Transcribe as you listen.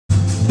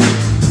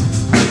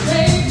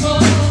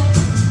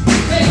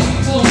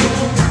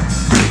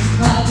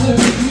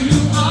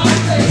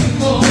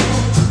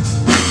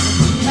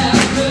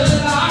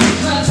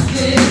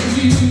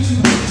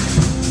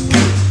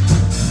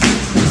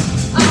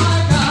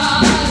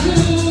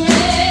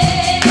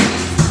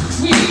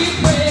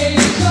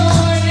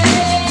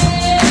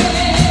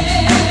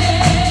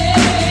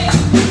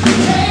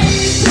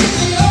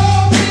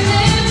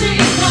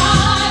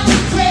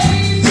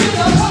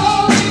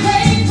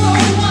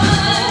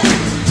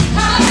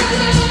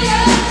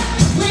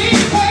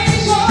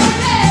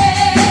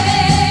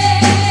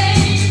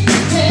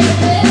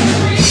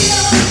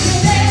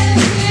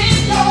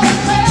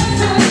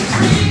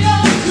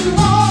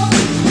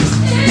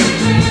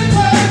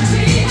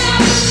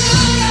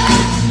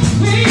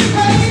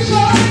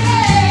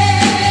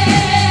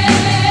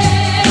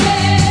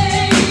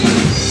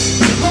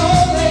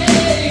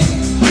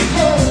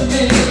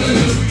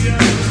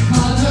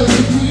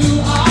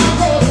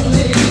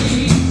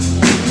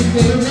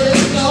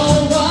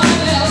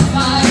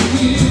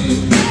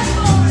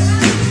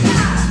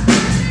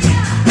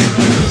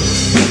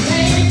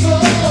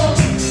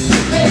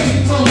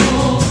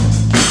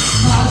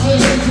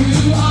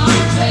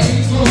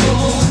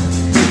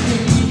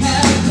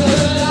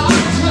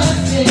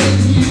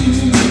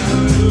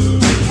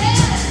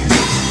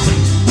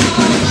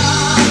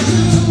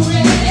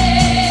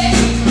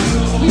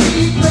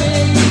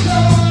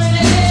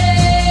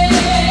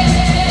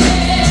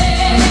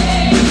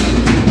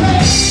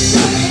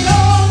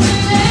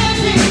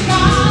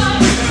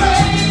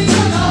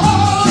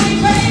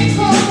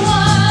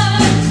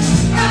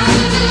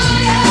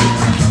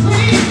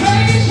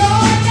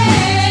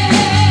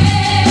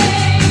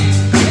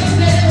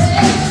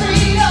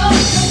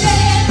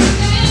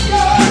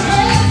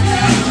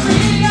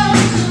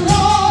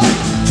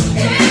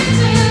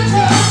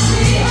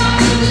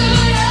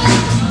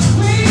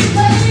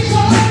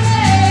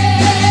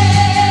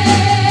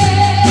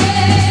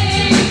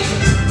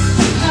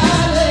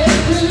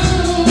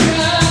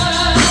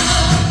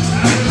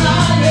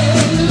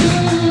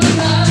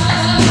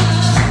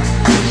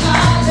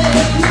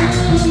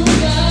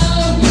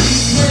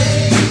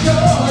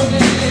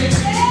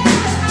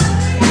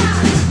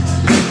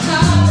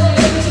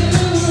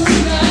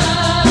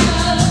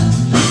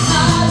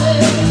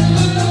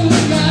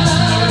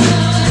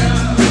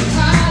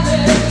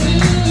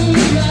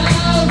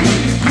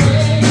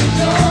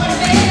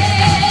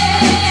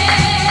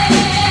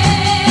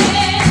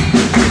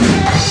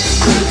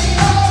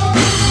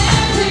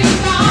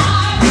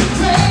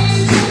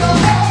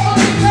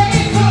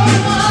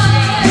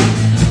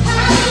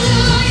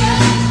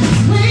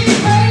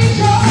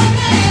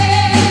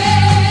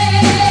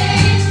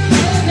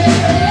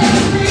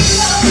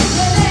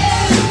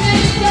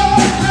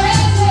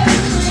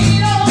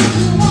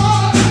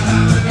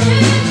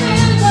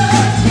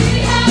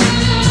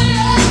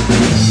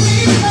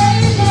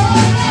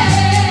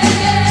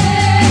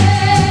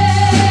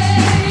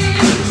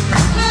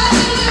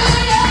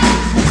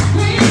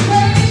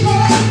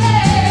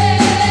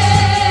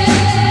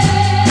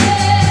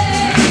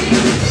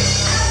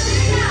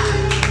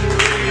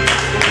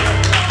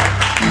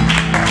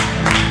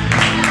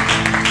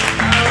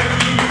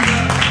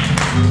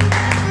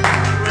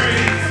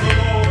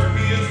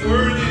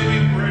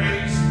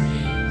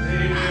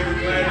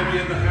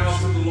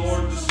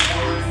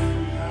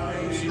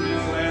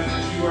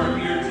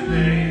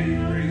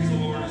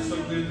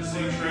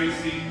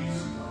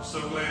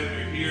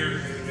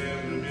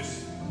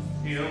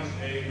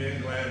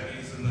Amen. Glad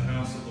he's in the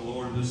house of the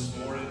Lord this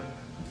morning.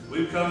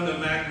 We've come to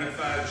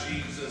magnify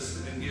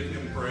Jesus and give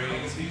him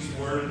praise. He's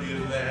worthy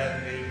of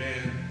that.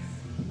 Amen.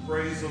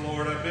 Praise the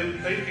Lord. I've been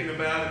thinking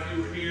about, if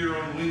you were here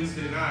on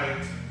Wednesday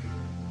night,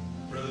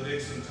 Brother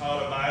Dixon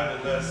taught a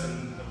Bible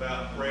lesson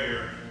about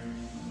prayer.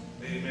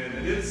 Amen.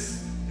 And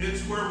it's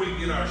where we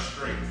get our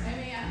strength.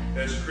 Amen.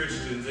 As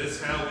Christians.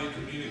 It's how we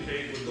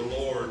communicate with the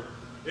Lord.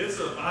 It's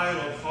a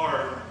vital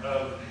part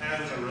of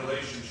having a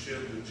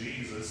relationship with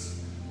Jesus.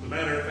 As a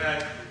matter of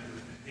fact,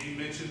 he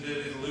mentioned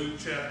it in Luke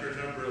chapter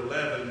number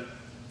 11.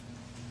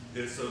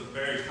 It's a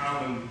very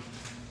common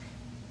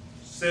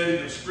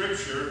setting of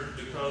Scripture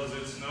because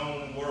it's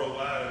known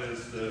worldwide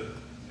as the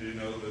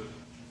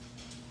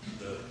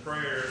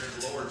prayer,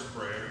 the Lord's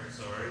Prayer,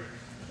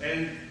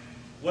 And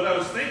what I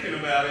was thinking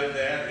about in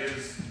that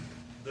is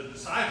the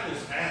disciples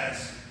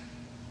asked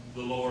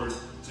the Lord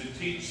to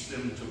teach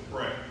them to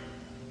pray.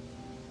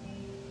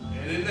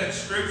 And in that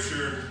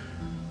Scripture,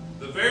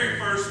 the very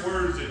first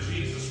words that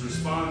Jesus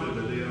responded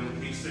to them,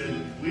 he said,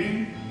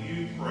 "When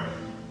you pray."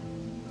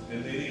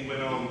 And then he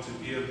went on to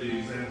give the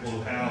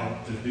example of how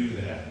to do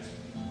that.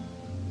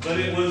 But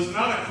it was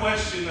not a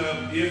question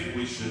of if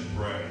we should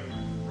pray.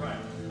 Right.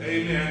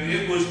 Amen.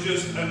 It was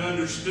just an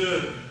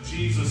understood.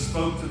 Jesus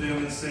spoke to them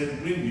and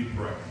said, "When you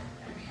pray."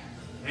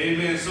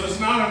 Amen. So it's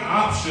not an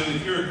option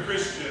if you're a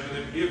Christian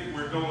if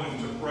we're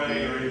going to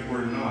pray or if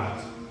we're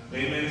not.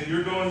 Amen. If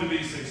you're going to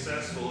be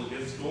successful,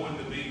 it's going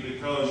to be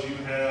because you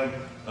have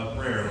a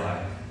prayer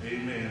life.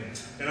 Amen.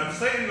 And I'm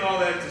saying all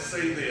that to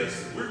say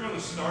this. We're going to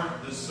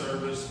start this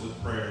service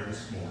with prayer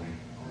this morning.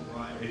 All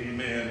right.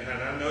 Amen.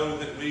 And I know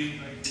that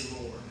we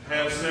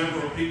have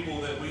several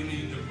people that we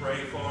need to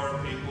pray for,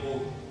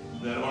 people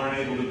that aren't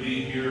able to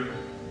be here.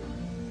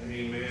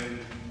 Amen.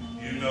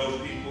 You know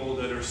people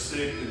that are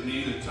sick that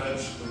need a touch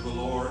of the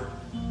Lord.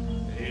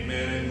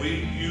 Amen. And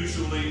we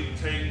usually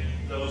take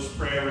those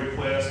prayer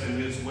requests,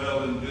 and it's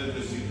well and good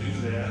that we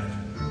do that.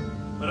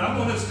 But I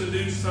want us to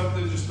do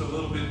something just a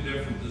little bit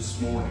different this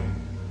morning.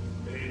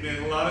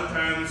 Amen. A lot of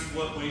times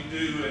what we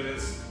do, and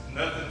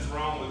nothing's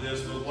wrong with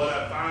this, but what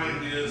I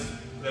find is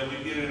that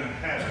we get in a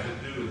habit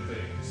of doing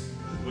things.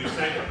 We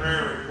take a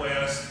prayer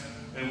request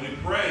and we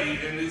pray,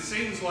 and it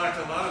seems like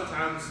a lot of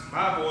times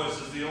my voice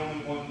is the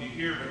only one you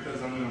hear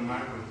because I'm in a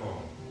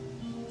microphone.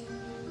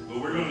 But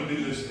we're going to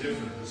do this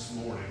different this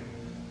morning.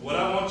 What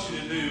I want you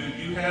to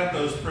do, you have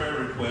those prayer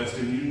requests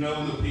and you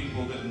know the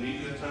people that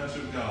need the touch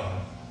of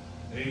God.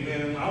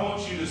 Amen. And I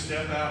want you to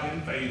step out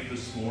in faith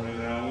this morning,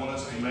 and I want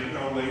us to make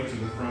our way to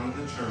the front of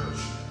the church.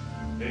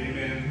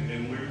 Amen.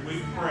 And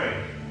we pray.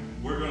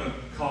 We're going to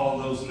call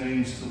those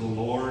names to the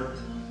Lord.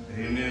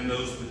 Amen.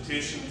 Those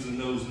petitions and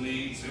those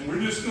needs. And we're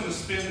just going to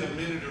spend a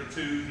minute or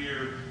two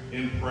here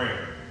in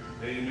prayer.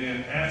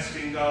 Amen.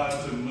 Asking God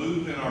to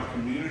move in our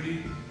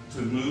community,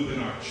 to move in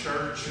our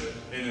church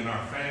and in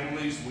our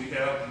families. We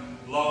have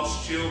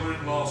lost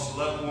children, lost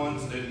loved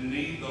ones that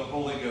need the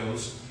Holy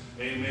Ghost.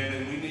 Amen.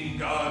 And we need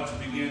God to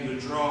begin to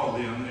draw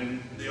them.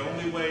 And the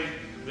only way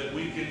that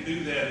we can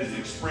do that is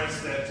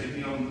express that to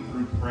Him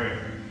through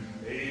prayer.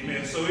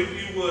 Amen. So if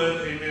you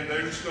would, amen,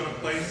 they're just going to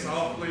play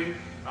softly.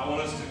 I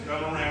want us to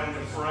come around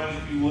the front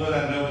if you would.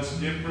 I know it's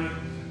different.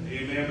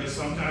 Amen. But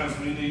sometimes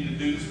we need to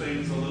do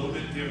things a little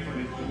bit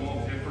different if we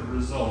want different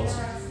results.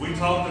 We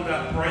talked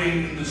about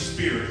praying in the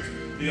Spirit.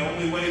 The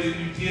only way that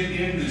you get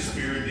in the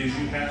Spirit is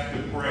you have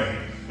to pray.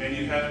 And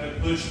you have to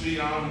push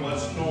beyond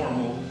what's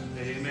normal.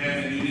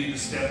 Amen. And you need to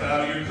step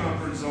out of your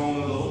comfort zone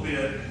a little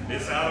bit.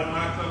 It's out of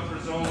my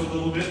comfort zone a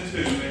little bit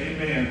too.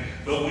 Amen.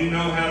 But we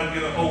know how to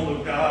get a hold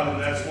of God, and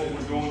that's what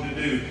we're going to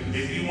do.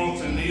 If you want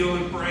to kneel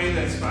and pray,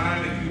 that's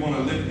fine. If you want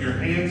to lift your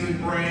hands and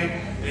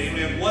pray,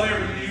 amen.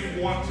 Whatever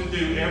you want to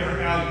do,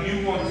 ever how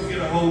you want to get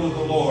a hold of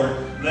the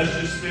Lord, let's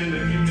just spend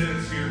a few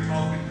minutes here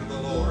talking to the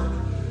Lord.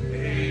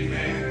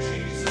 Amen.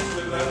 Jesus,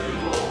 we love you,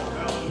 Lord.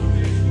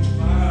 Hallelujah.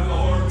 My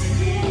Lord, we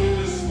need you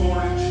this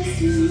morning,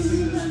 Jesus,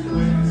 in this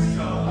place,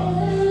 God.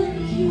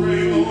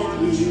 Pray, Lord,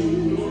 that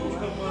you will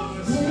come on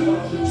this,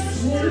 God, that your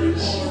Spirit,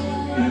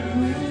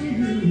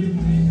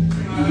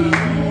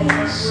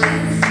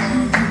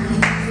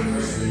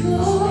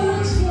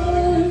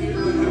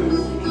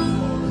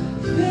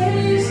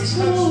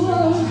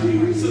 Lord, will be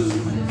with you.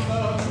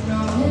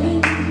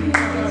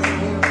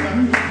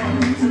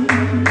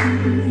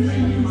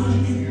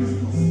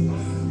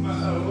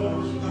 My Lord,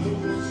 I pray.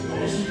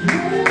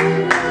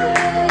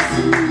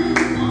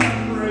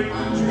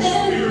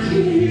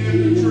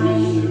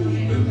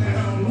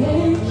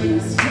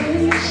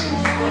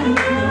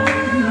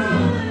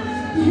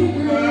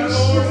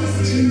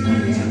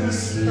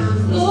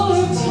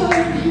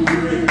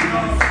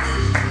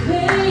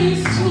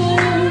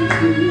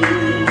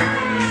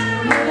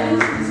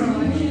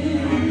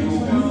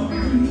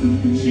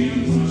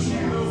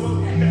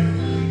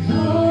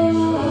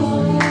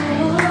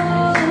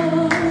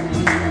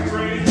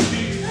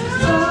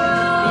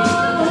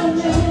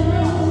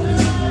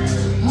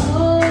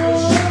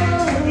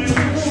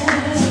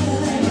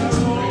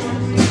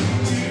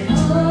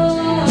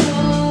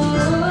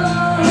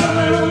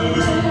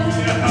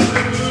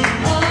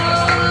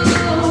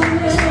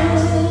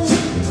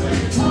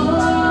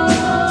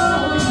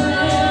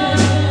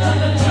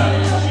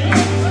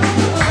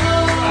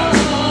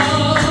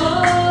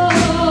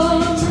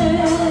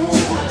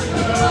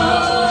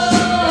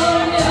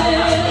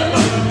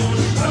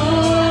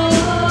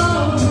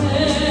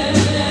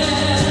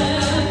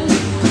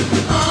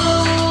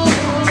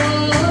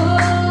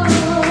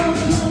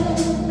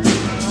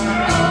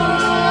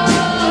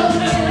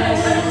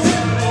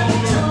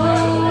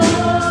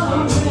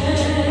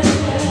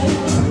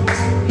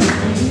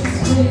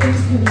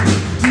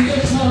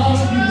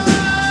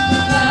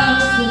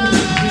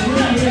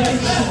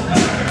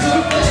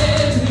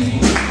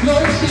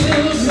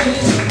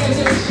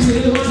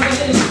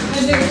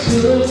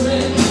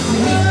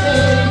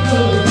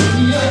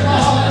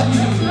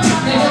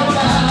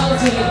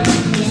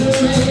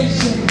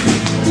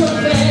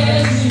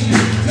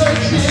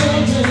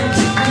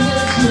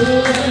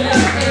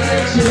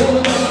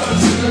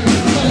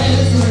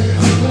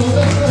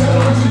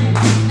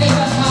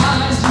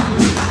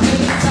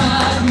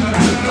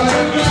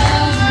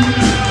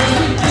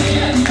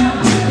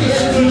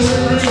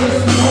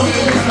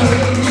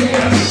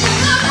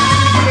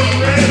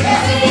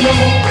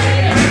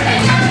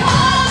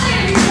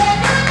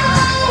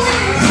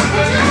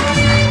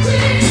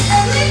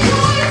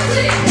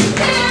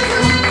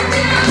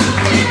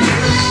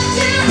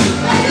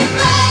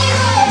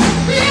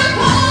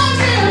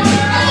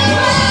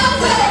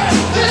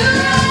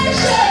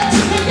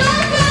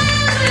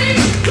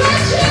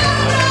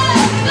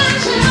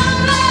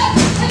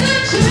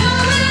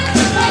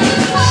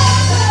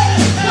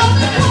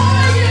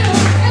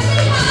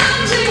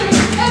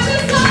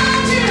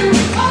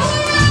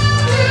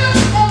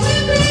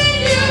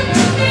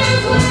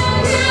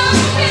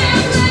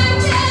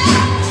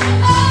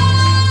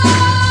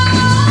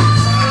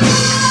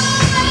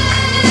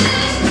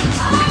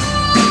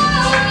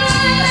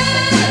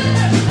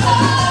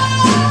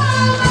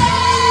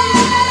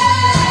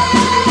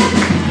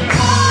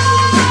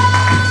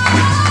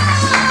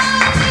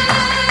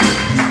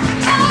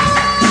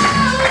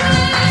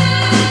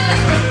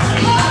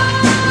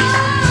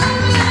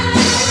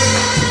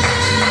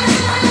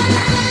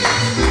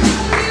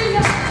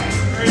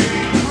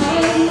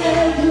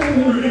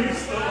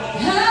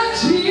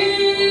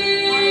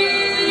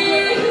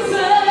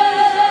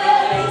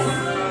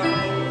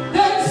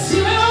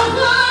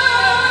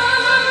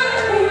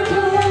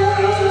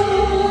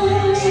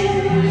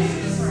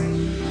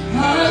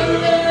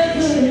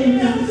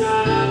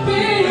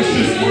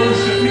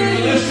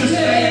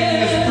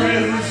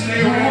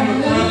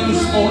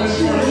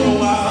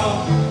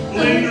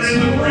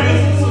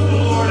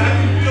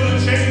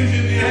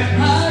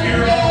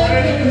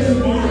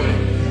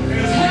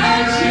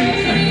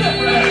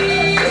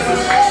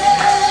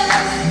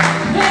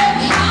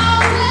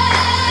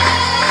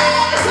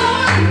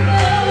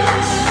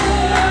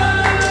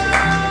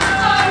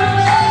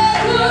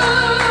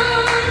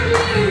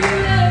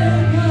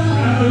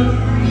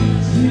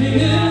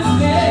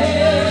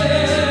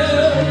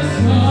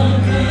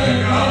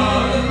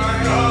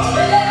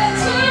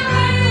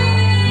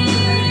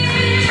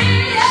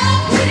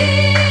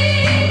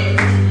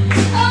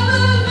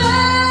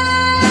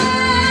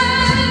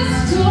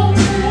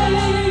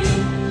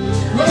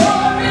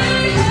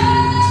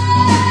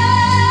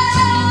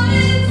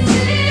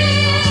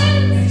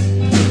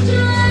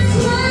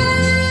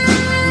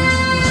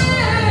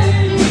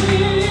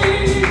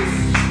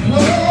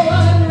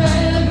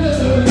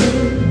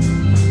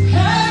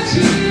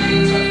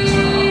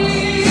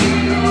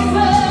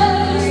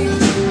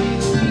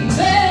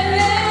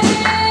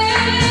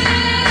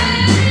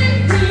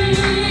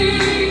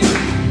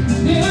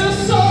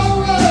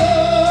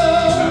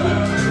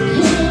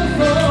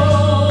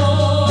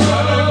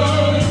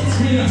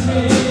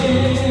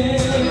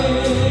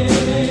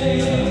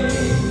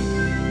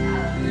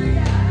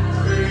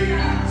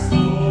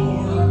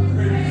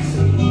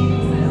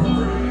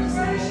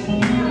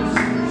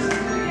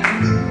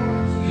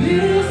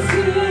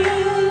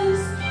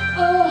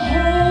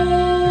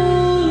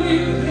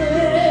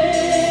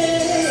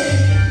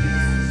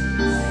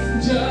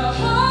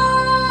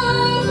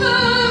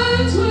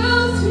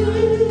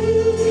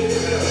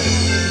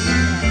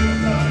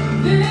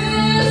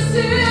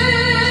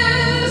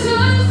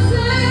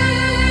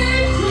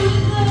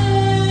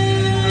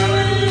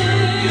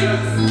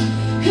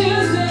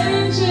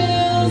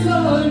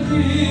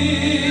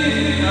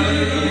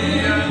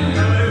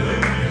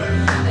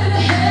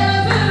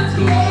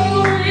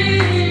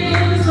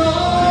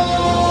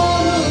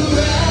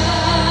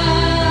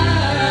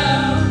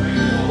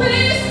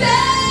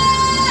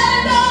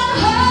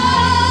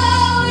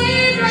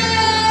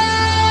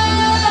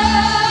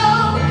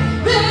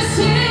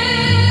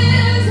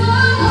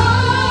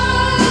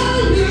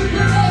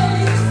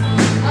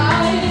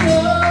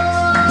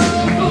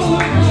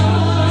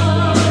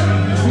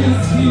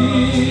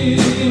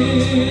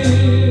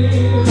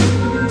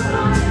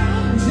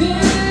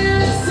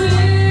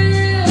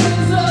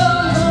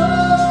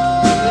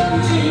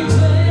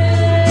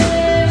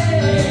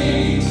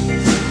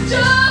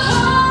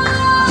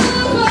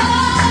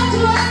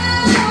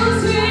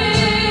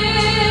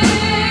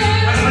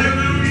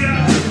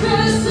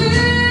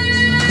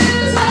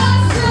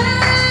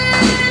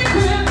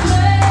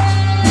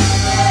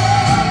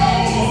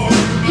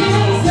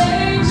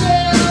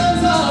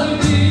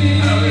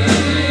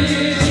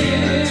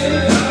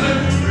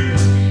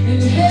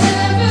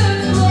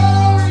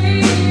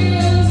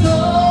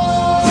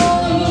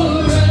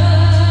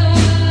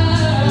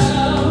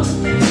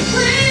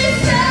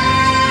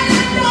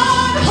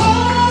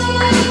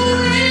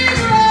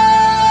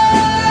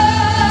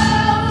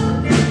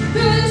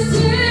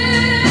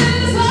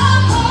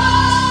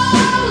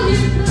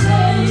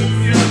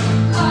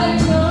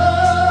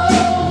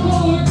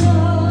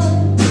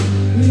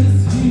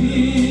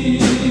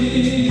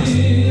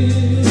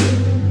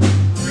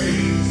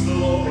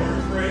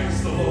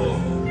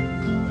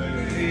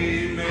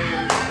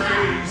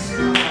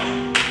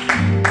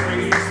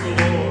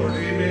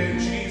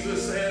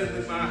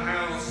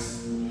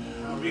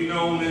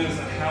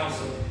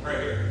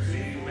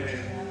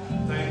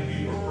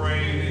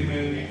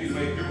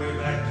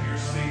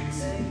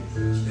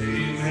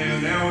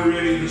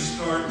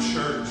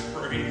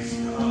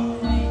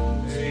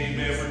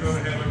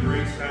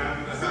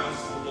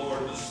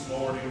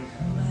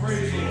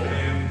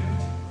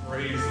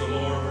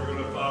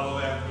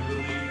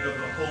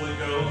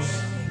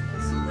 Ghost.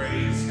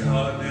 Praise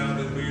God. Now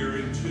that we are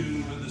in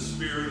tune with the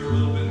Spirit a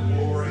little bit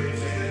more,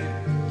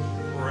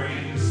 amen.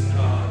 Praise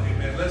God,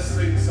 amen. Let's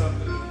sing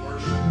something in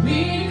worship.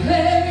 We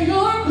declare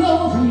your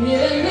glory in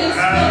this place.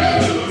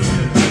 Hallelujah.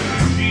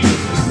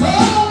 Jesus.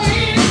 Oh, we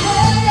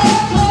declare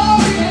your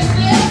glory in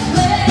this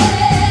place.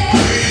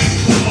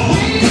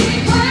 We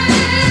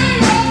declare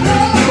your glory. We declare your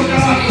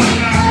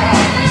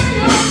glory. We declare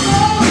your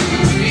glory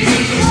in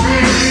this place.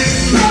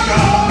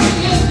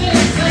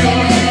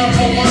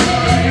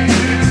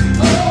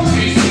 Oh,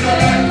 we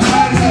declare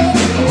your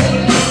glory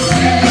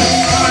in this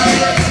place.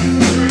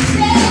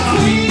 Yes,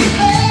 we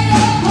declare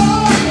your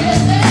glory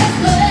in this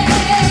place.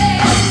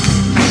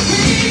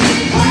 We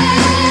declare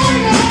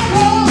your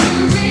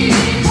glory. We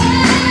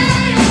declare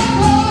your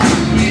glory.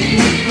 We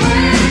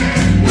declare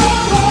your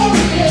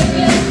glory in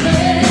this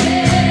place.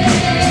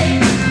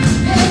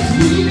 Yes,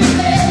 we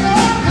declare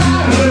your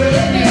power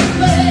in this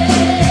place.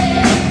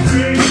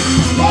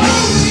 Oh,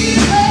 we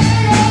declare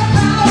your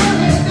power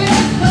in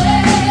this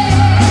place.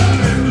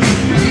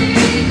 We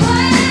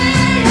declare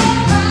your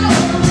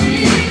power. We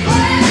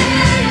declare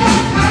your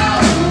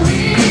power. We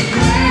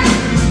declare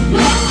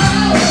your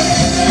power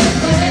in this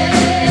place.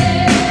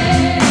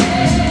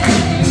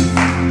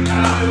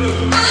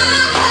 Hallelujah. I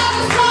have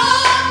a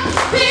song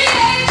the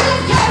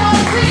angels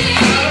cannot sing.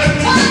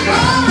 A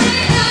glory,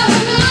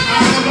 hallelujah.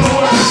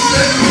 Oh,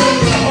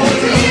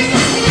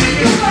 Jesus, He's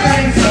the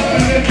great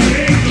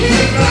King.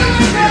 He's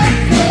doing great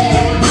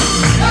things.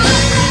 Oh,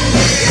 yes,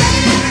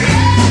 yes,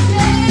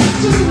 yes,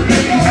 to the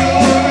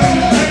Lord.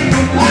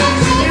 Oh,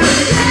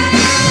 yes,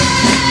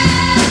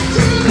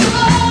 to the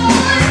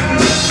Lord.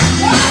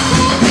 Oh,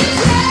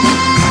 yes,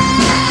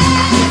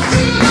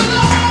 to the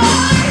Lord.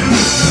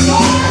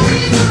 Oh,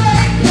 He's a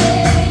great King.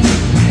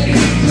 And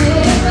He's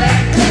doing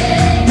great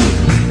things.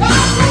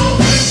 Oh,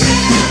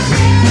 yes,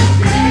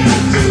 yes,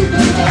 to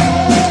the Lord.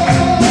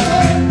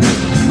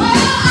 Well,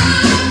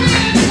 I've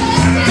been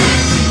tested.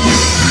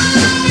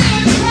 I've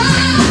been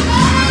tried.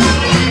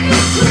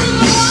 To the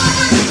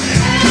Lord.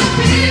 And I've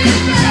been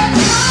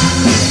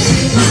baptized.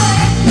 He's a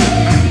great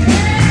King.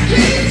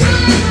 He's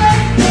doing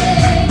great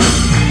things.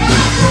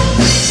 Oh,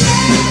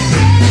 yes,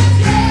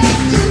 yes,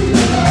 to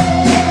the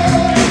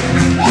Lord.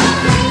 Oh,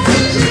 yes,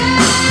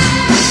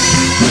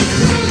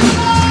 to the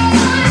Lord.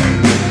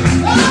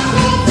 Oh,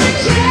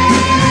 yes,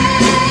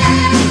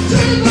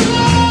 to the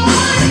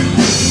Lord.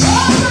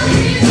 Oh,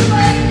 He's a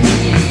great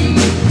King.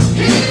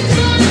 He's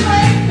doing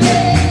great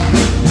things.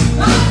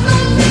 Oh,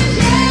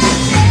 yes,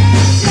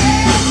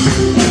 to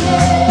the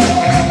Lord.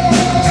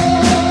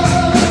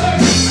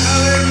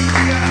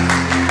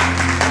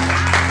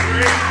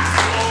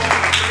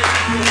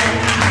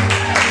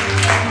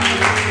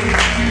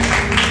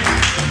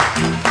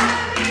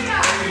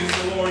 Praise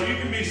the Lord. You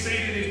can be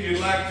seated if you'd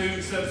like to,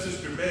 except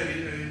Sister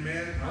Betty.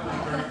 Amen. I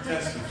want her to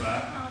testify.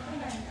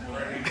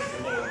 Praise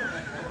the Lord.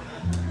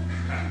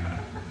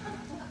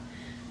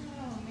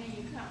 Oh, man,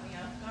 you caught me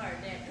off guard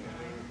that time.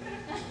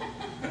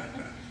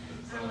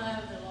 I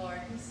love the Lord.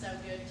 He's so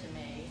good to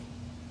me.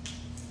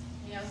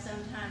 You know,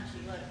 sometimes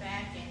you look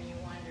back and you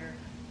wonder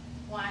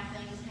why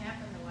things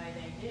happen the way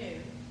they do.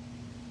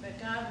 But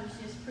God was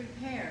just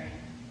preparing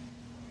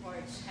for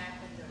it to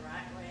happen the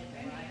right way at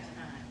the right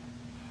time.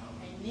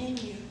 And then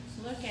you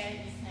look at it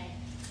and you think,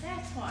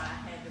 that's why I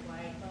had to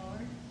wait,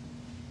 Lord.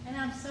 And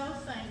I'm so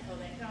thankful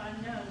that God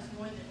knows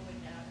more than we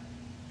know.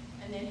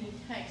 And then He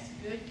takes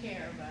good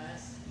care of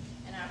us.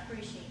 And I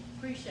appreciate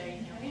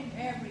Him for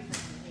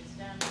everything He's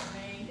done for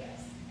me.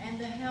 And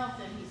the health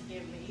that He's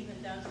given me,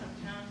 even though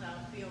sometimes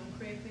I'll feel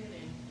crooked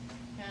and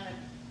kind of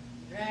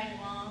drag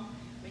along.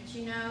 But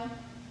you know,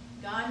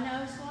 God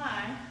knows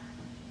why.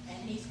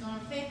 And He's going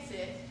to fix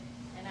it.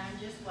 And I'm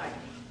just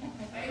waiting. I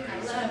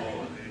Praise the love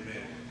Lord. it.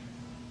 Amen.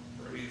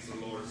 Praise the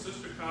Lord.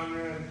 Sister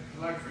Conrad,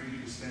 I'd like for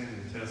you to stand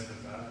and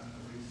testify.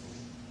 Praise the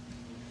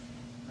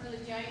Lord.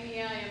 Brother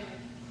Jamie, I am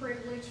a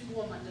privileged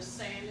woman to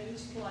stand in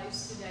this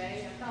place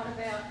today. I thought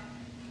about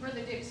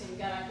Brother Dixon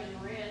got up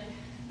and read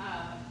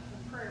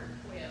the prayer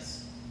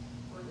request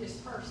for this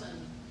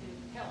person in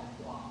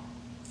Tahlequah.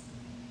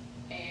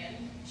 And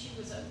she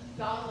was a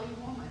godly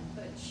woman,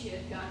 but she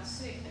had got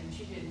sick and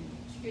she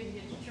couldn't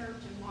get to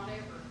church and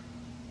whatever.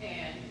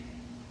 And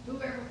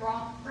whoever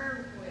brought the prayer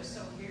requests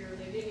over here,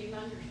 they didn't even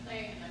understand.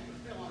 They were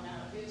filling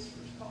out a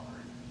visitor's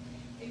card.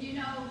 And you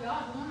know,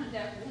 God wanted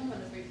that woman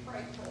to be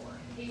prayed for.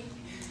 He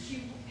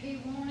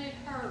wanted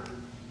her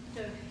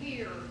to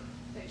hear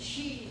that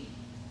she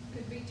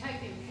could be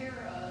taken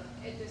care of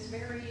at this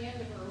very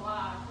end of her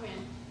life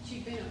when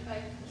she'd been a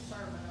faithful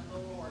servant of the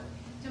Lord.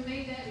 To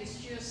me, that is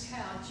just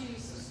how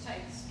Jesus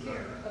takes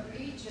care of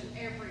each and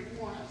every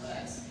one of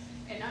us.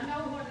 And I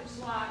know what it's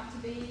like to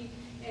be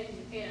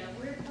in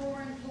a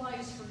rip-roaring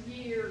place for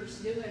years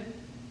doing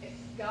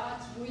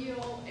God's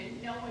will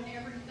and knowing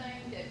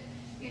everything that,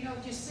 you know,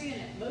 just seeing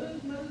it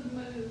move, move,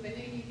 move, and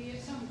then you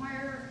get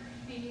somewhere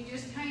and you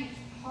just can't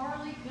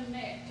hardly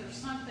connect or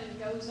something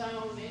goes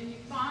on and you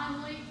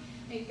finally,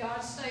 and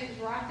God stays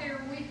right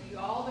there with you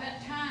all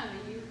that time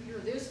and you're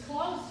this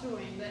close to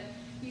Him that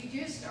you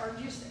just are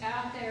just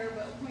out there,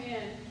 but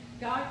when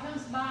God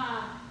comes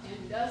by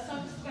and does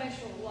something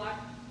special like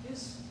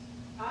this.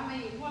 I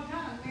mean, what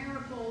kind of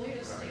miracle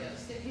is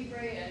this that he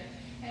read?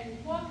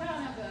 And what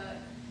kind of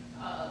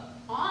a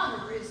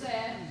honor is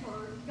that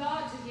for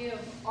God to give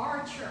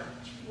our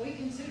church? We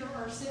consider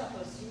ourselves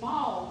a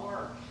small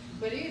work,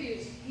 but it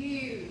is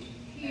huge,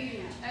 huge.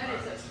 That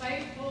is a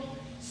faithful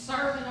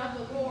servant of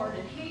the Lord,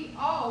 and he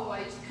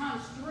always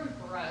comes through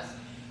for us.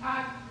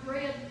 I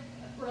read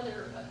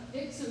Brother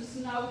Dixon's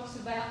notes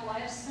about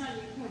last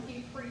Sunday when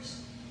he preached,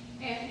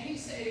 and he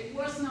said it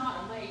was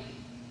not a maybe.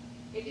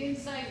 It didn't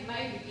say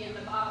maybe in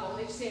the Bible.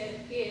 It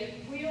said it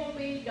will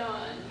be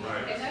done.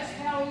 Right. And that's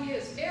how he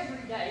is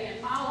every day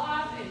in my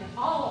life and in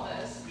all of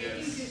us. Yes.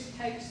 He just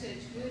takes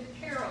such good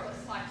care of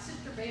us, like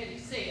Sister Betty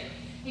said.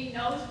 He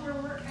knows where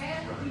we're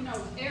at. He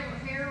knows every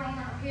hair on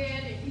our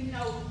head, and he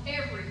knows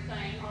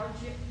everything,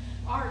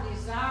 our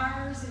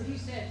desires. And he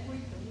said if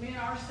we commit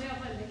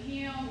ourselves unto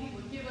him, he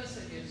would give us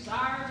the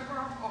desires of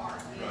our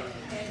heart.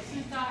 Right. And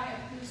since I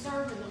have been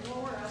serving the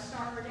Lord, I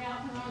started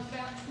out when I was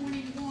about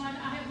 21.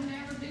 I have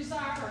never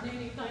desired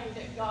anything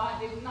that God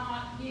did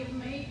not give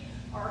me,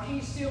 or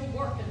he's still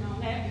working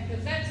on that,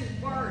 because that's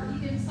his word. He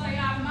didn't say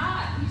I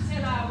might, he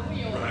said I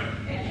will. Right.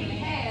 And he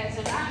has,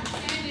 and I'm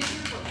standing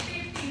here for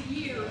 50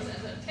 years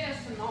as a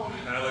testimony.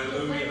 Hallelujah.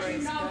 To let you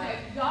Praise know God.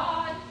 that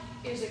God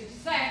is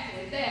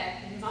exactly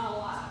that in my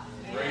life.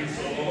 Praise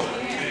the Lord.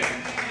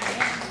 Amen.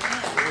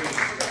 Praise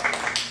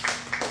God.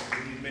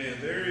 Amen.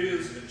 There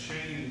is a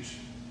change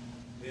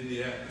in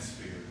the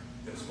atmosphere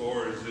as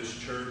far as this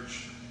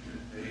church.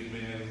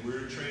 Amen.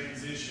 We're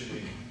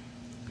transitioning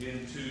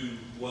into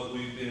what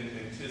we've been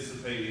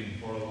anticipating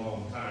for a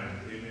long time.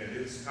 Amen.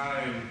 It's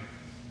time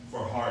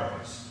for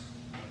harvest.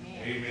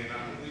 Amen.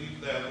 I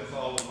believe that with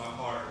all of my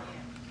heart.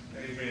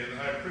 Amen.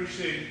 I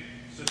appreciate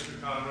Sister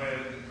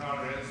Conrad and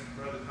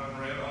Brother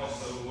Conrad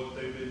also, what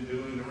they've been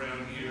doing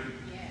around here.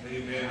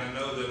 Amen. I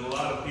know that a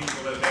lot of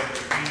people have had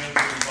their hands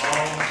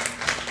involved.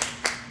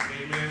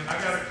 Amen.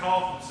 I got a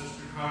call from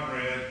Sister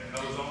Conrad.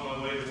 I was on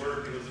my way to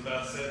work. It was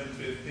about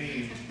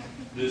 7:15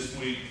 this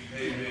week.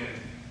 Amen.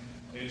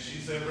 And she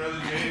said,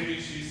 Brother Jamie,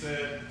 she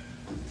said,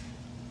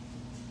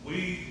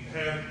 we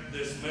have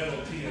this metal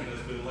tin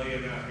that's been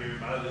laying out here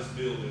by this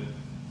building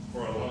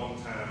for a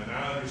long time. And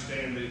I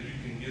understand that you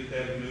can get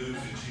that moved.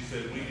 And she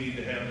said, we need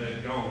to have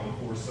that gone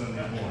before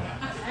Sunday morning. And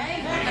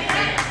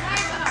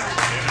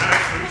I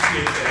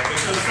appreciate that,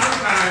 because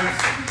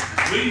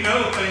sometimes we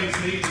know things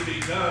need to be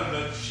done,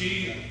 but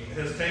she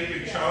has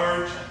taken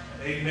charge,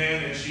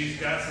 amen, and she's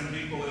got some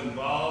people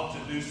involved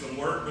to do some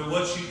work. But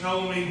what she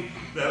told me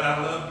that I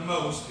loved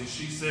most is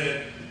she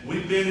said,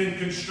 we've been in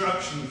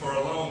construction for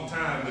a long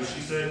time, but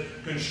she said,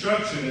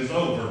 construction is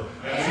over,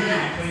 and we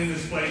need to clean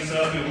this place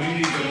up, and we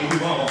need to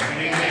move on,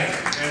 amen.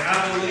 And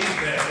I believe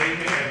that,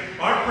 amen.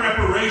 Our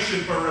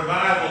preparation for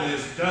revival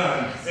is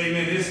done,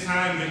 amen. It's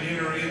time to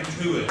enter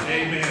into it,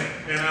 amen.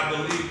 And I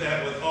believe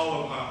that with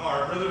all of my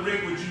heart. Brother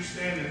Rick, would you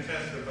stand and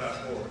testify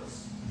for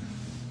us?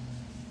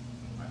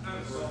 I kind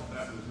of thought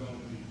that was going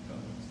to be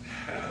coming.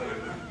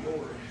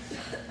 Glory.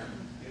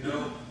 You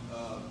know,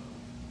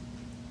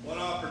 what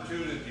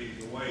opportunity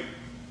to wait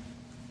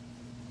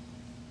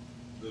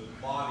the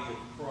body of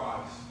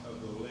Christ,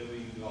 of the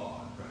living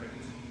God. Right.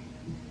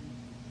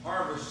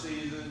 Harvest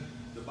season,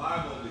 the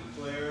Bible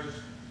declares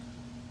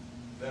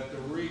that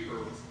the reaper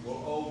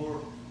will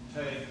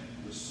overtake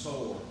the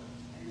sower.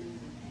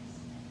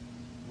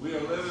 We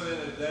are living in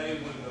a day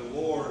when the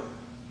Lord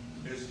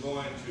is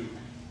going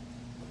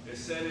to, it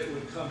said it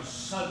would come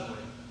suddenly.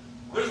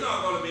 There's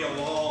not going to be a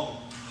long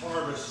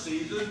harvest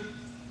season.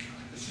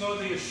 It's going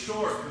to be a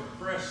short,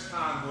 compressed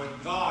time when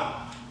God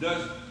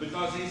does,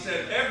 because he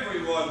said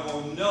everyone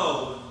will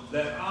know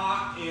that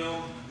I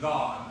am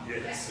God.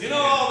 Yes. You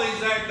know all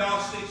these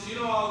agnostics, you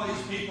know all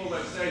these people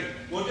that say,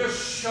 well,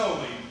 just show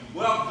me.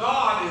 Well,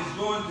 God is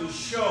going to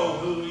show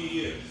who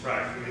he is.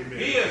 Right. Amen.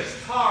 He is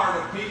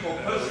tired of people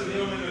pushing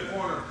him in the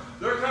corner.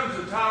 There comes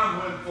a time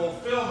when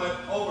fulfillment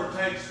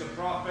overtakes the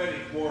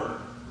prophetic word.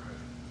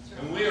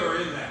 And we are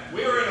in that.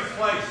 We are in a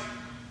place,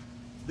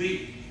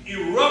 the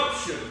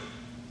eruption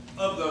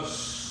of the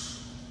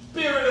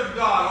Spirit of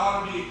God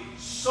ought to be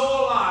so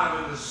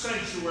alive in the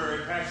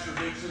sanctuary, Pastor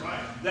Dixon,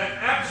 that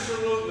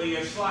absolutely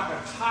it's like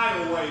a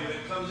tidal wave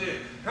that comes in.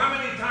 How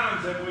many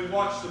times have we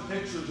watched the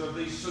pictures of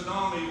these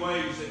tsunami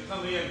waves that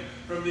come in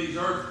from these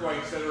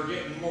earthquakes that are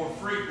getting more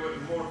frequent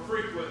and more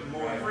frequent and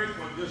more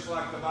frequent, just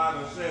like the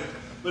Bible says.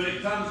 But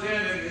it comes in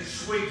and it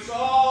sweeps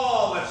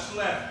all that's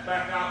left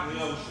back out in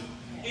the ocean.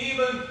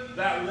 Even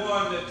that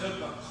one that took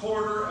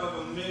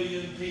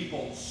 250,000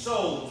 people,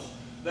 souls,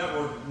 that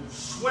were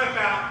swept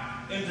out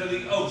into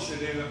the ocean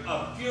in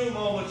a few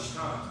moments'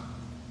 time.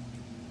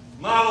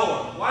 My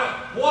Lord,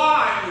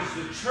 why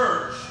is the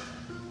church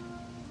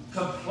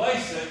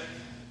complacent,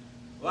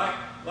 like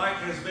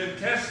has been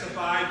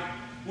testified,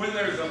 when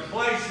there's a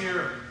place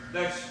here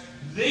that's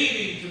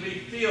needing to be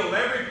filled?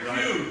 Every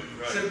pew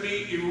should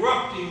be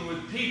erupting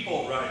with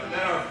people that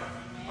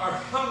are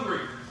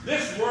hungry.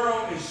 This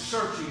world is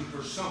searching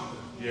for something.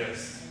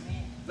 Yes.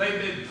 They've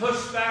been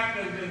pushed back,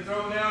 they've been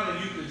thrown down,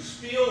 and you can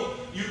feel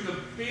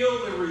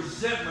the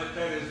resentment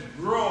that is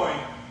growing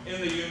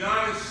in the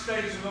United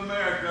States of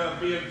America,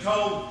 being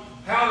told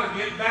how to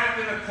get back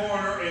in the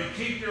corner and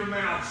keep your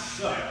mouth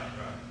shut.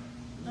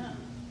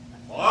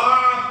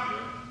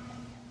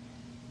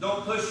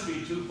 Don't push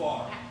me too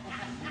far.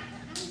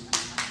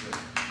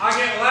 I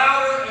get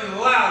louder and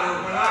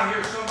louder when I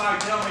hear somebody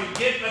tell me,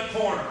 get in the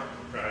corner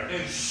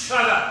and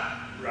shut up.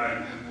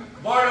 Right.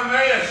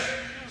 Bartimaeus,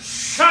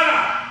 shut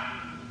up.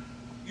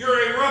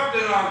 You're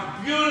erupting our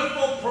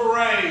beautiful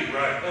parade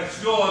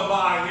that's going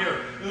by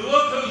here. And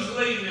look who's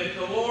leading it,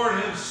 the Lord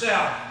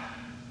himself.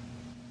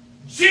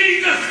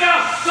 Jesus,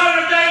 thou son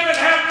of David,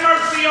 have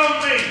mercy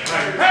on me.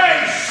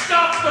 Hey,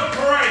 stop the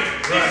parade.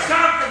 It's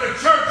time for the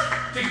church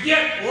to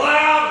get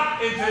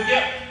loud and to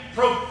get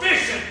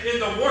proficient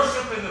in the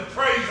worship and the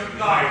praise of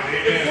God.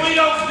 If we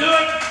don't do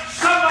it,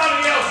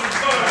 somebody else is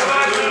going to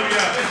rise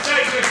up and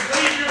say, just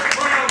leave your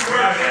crown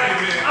where it's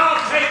at.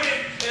 I'll take it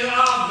and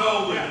I'll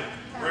go with it.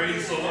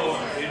 Praise the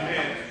Lord.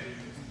 Amen.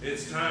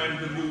 It's time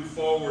to move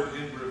forward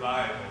in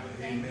revival.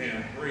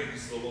 Amen.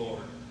 Praise the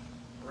Lord.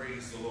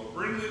 Praise the Lord.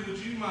 Brindley, would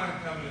you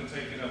mind coming and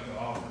taking up the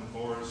offering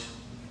for us?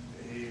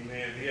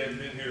 Amen. He hadn't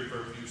been here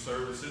for a few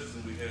services,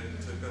 and we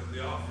hadn't took up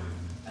the offering.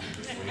 We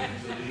just waited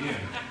until the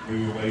end. We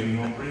were waiting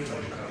on Brindley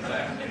to come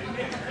back.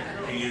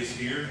 Amen. He is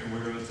here, and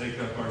we're going to take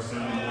up our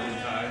Sunday morning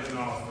tithe and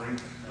offering.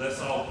 Let's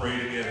all pray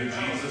together.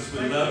 Jesus,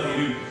 we love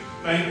you.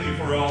 Thank you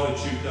for all that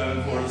you've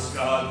done for us,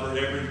 God, for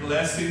every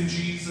blessing,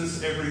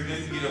 Jesus, every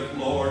good gift,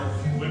 Lord.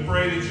 We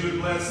pray that you would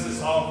bless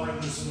this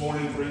offering this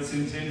morning for its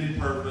intended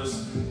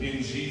purpose.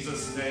 In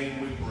Jesus' name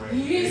we pray.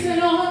 He's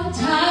an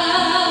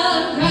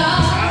on-time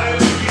God.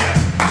 Hallelujah.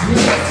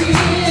 Yes, he is.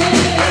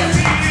 Yes,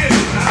 he is.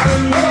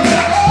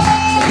 Hallelujah.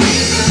 Oh,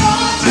 he's an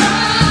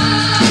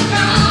on-time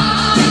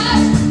God.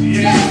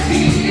 Yes,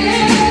 he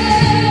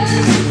is.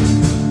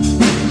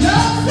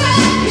 Just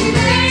that he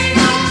may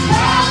not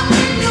come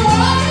when you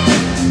want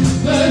it,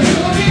 but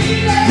he'll be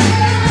there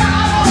right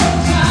on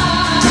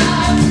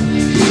time.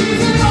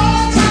 He's an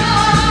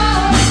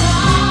on-time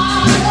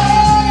God.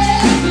 Oh,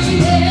 yes, he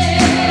is.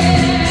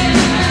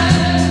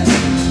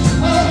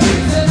 Oh,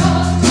 he's an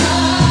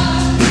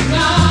on-time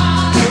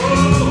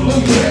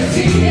God.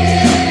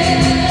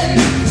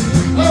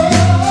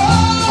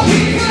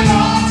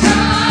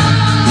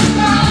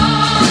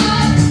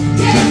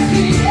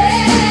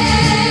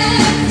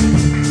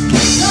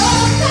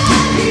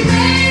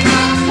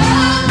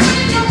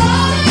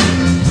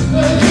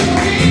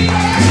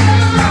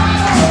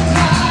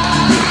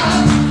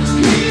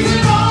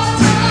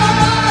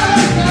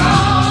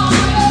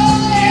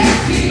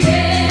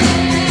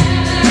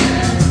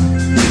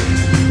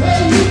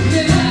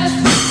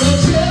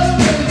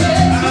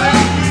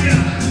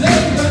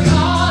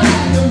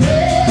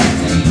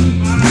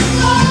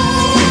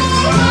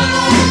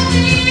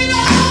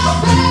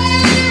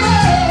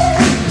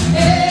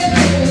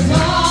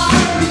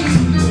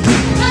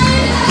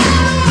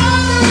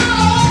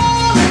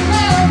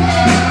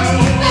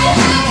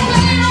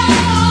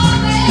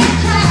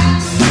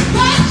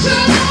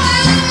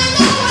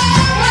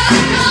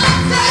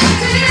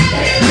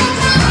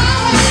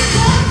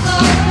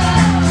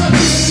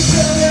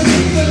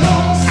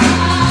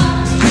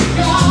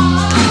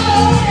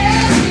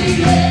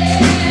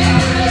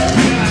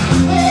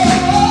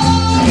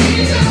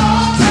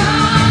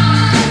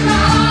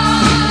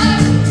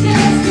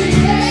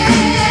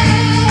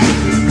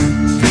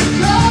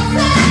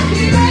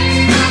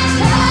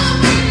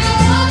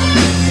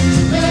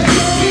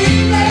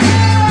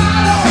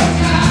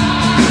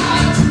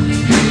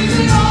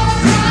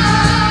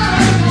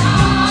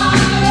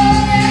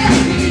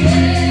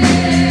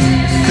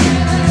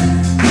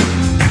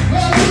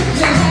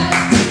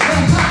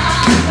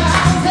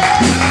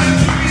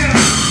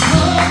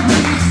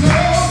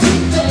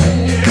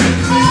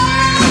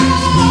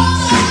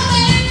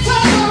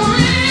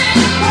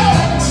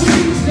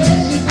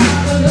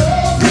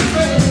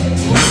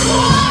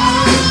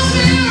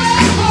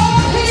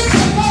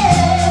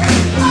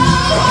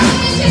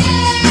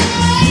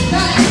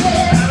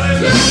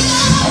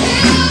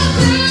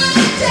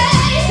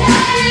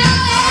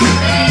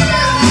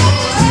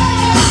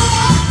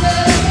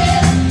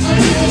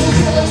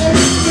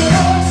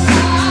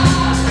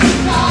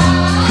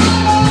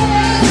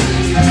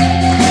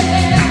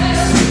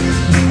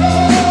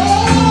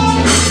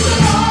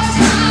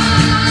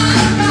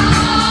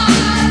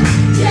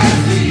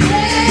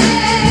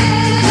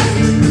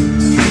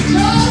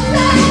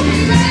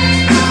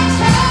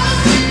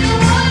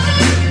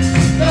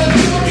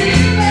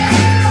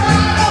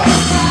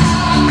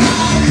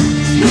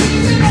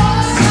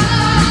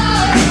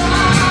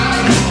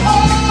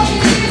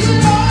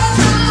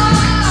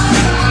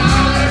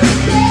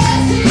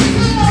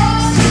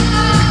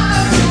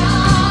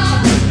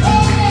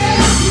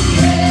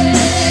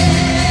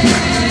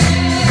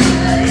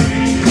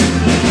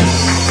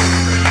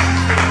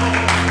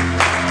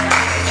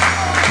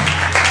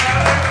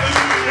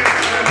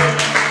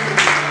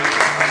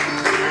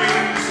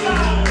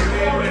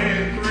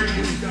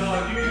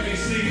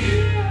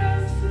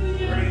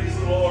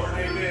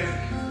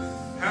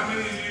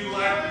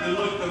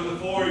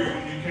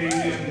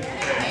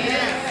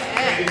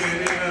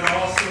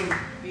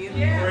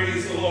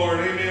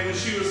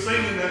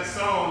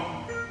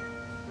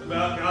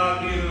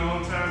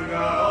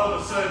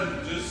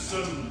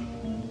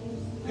 some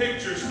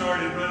pictures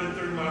started running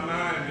through my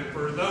mind. And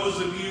for those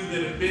of you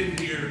that have been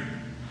here,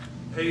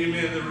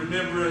 amen, that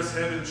remember us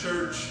having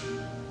church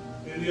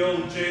in the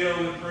old jail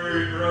in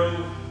Prairie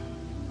Grove.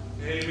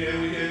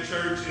 Amen. We had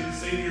church in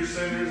senior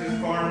centers in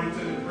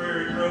Farmington and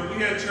Prairie Grove. We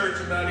had church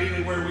about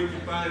anywhere we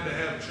could find to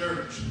have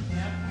church.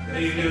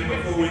 Amen.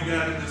 Before we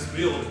got in this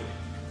building.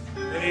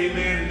 Amen.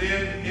 And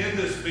then in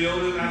this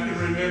building, I can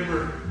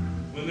remember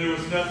when there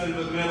was nothing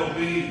but metal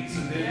beams,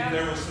 and then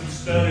there was some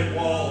studded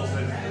walls,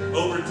 and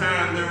over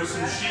time there was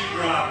some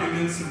sheetrock and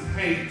then some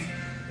paint.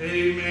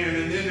 Amen.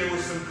 And then there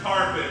was some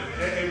carpet.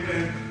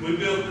 Amen. We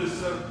built this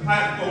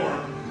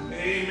platform.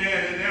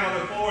 Amen. And now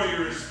the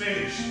foyer is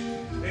finished.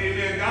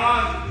 Amen.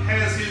 God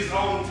has His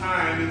own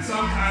time, and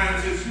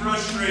sometimes it's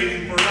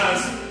frustrating for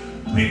us,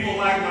 people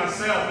like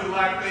myself, who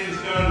like things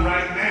done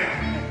right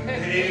now.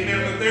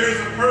 Amen. But there's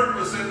a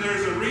purpose and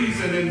there's a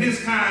reason, and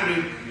His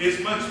timing is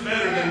much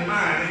better than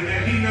mine.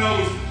 Amen. He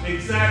knows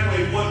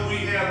exactly what we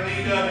have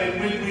need of and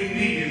when we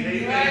need it.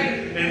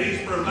 Amen. And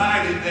He's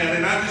provided that.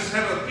 And I just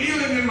have a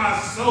feeling in my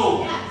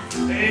soul.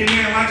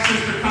 Amen. Like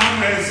Sister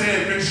Conrad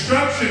said,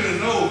 construction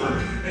is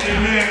over.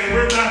 Amen. And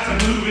we're about to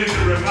move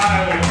into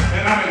revival.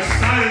 And I'm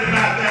excited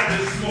about that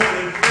this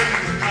morning.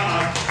 Praise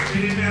God.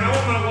 Amen. I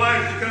want my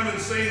wife to come and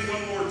sing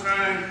one more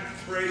time.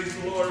 Praise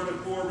the Lord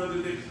before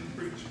Brother Dixon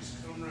preaches.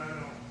 Come right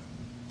on.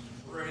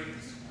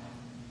 Praise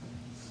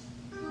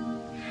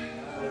God.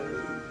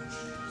 Hallelujah,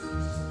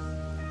 Jesus.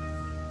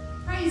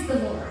 Praise the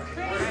Lord.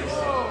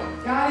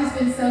 God has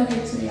been so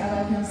good to me. I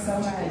love Him so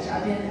much.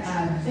 I've been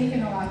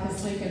thinking a lot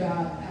this week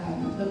about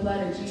the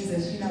blood of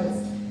Jesus. You know,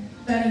 it's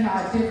funny how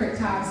at different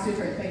times,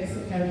 different things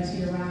will come into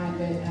your mind.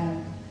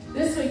 But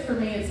this week for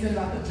me, it's been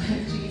about the blood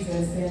of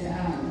Jesus.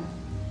 And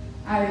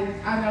I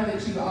know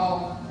that you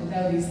all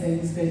know these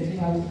things, but you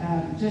know,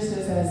 just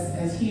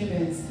as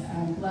humans,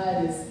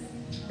 blood is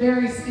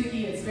very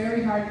sticky. It's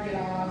very hard to get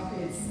off.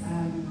 It's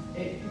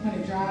when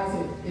it dries,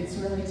 it's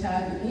really tough.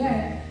 At the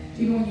end,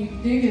 even when you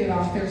do get it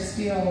off, there's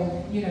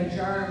still, you know,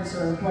 germs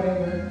or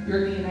whatever,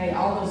 your DNA,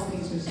 all those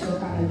things are still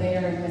kind of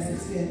there unless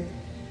it's been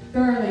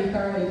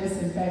thoroughly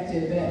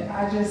disinfected. But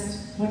I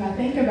just, when I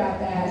think about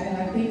that,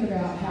 and I think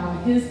about how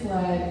His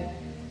blood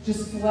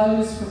just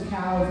flows from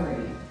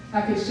Calvary,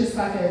 like it's just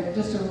like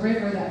just a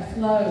river that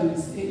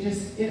flows.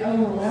 It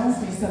overwhelms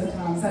me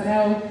sometimes. I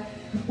know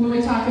when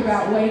we talk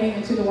about wading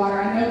into the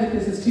water, I know that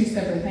this is two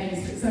separate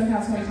things, but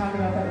sometimes when we talk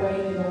about that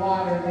wading in the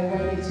water, they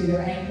wade into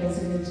their ankles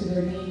and into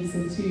their knees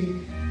and to,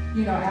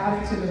 you know, out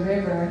into the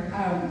river.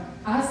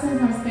 I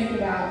sometimes think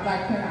about,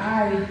 like, when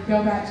I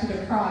go back to the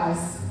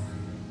cross,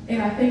 and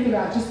I think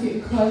about just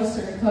getting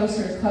closer and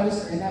closer and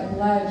closer, and that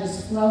blood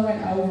just flowing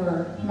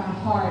over my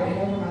heart and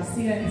over my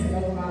sins and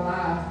over my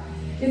life.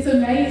 It's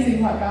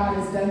amazing what God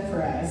has done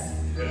for us.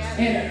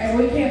 And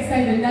we can't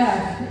say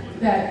enough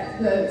that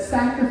the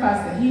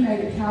sacrifice that He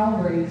made at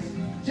Calvary,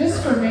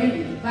 just for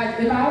me, like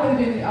if I would have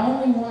been the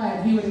only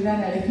one, He would have done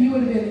that. If He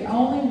would have been the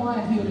only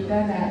one, He would have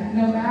done that.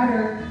 No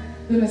matter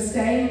the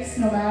mistakes,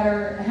 no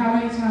matter how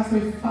many times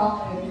we've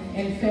fallen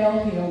and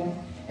failed Him,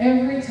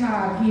 every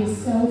time He is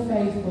so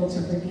faithful to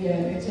forgive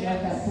and to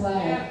let that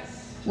blood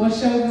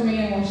wash over me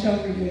and wash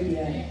over you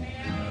again.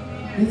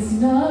 It's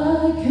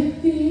not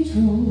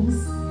cathedrals,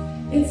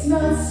 it's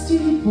not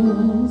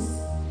steeples,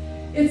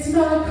 it's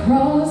not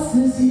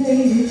crosses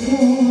made of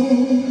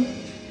gold.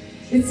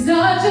 It's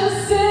not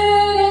just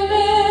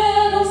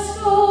sentimental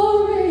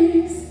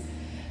stories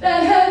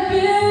that have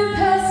been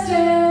passed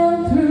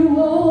down through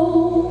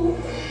old.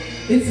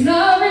 It's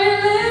not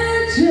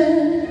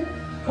religion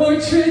or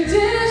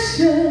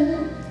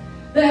tradition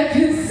that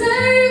can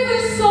save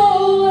the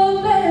soul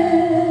of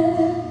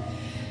man.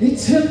 It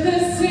took the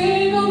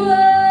single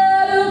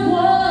blood of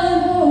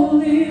one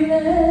holy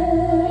Lamb.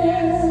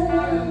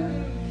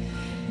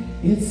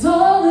 It's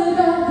all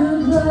about the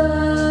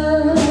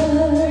blood.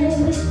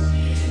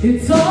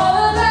 It's all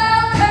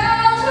about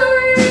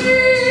Calvary.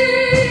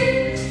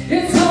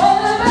 It's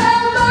all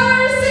about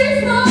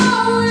mercy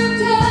flowing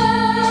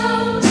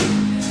down.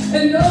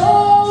 An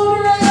old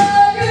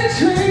rugged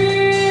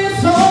tree.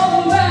 It's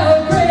all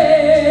about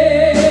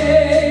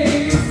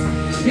grace.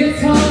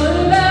 It's all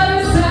about a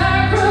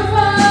sacrifice.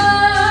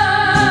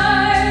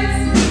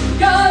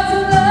 God's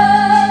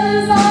love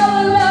is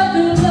all about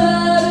the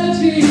blood of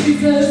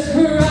Jesus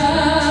Christ.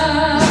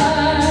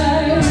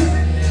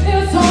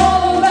 It's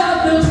all about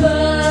the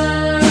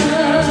blood.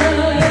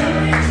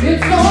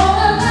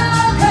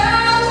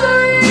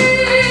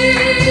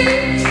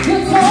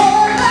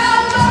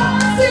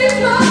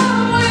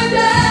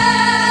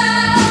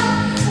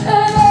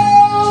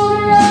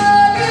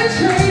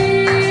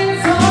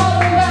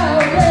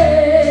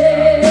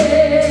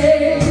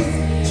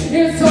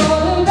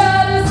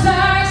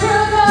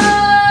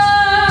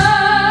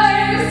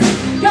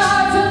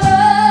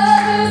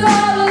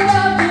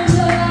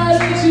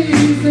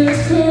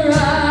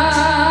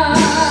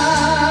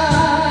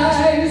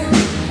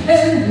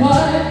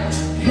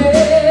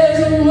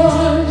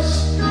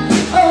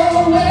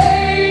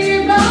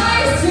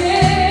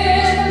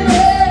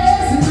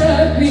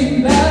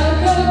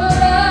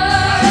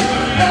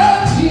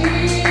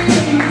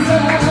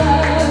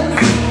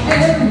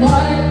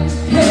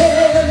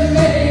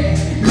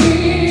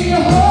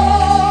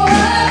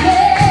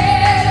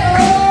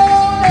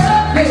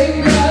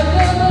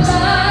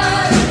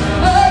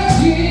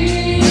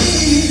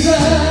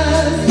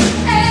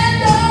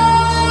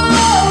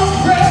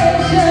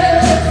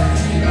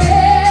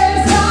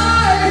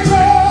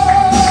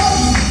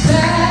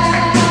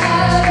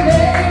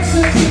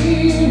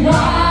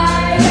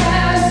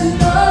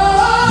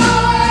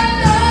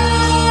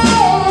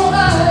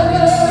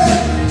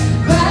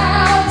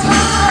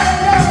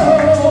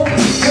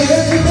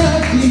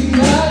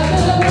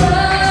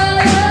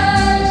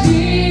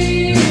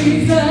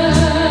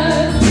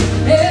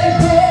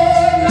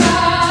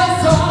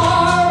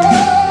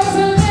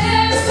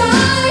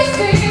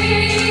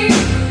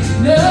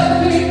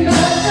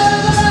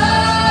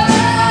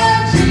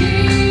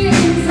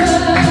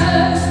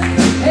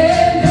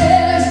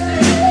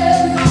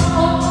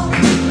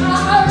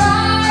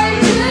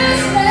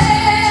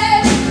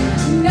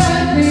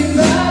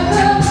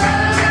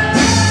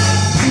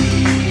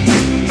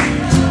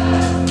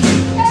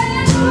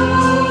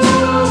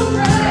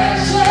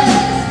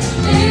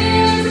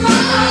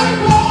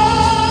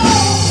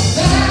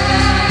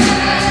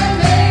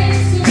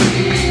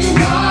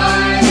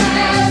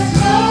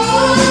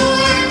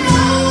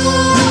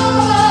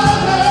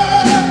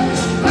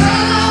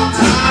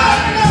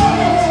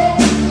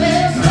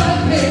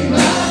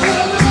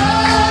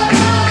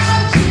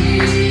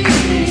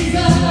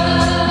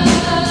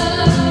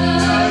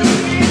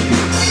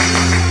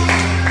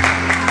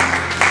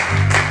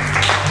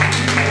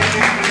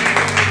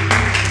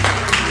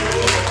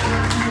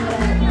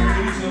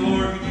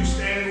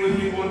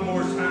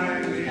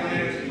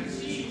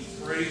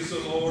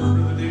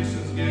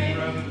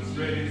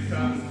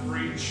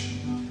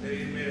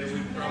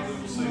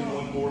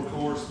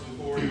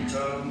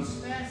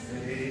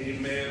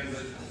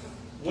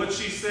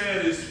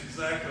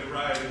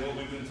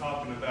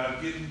 talking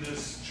about getting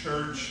this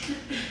church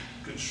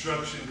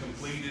construction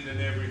completed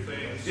and everything.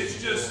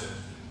 It's just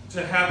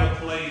to have a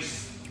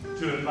place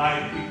to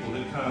invite people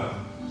to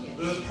come.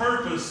 The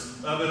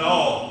purpose of it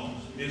all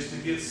is to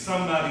get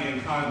somebody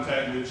in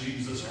contact with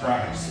Jesus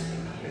Christ.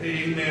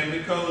 Amen.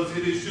 Because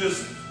it is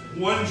just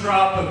one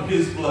drop of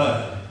His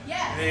blood.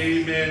 Yes.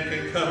 Amen.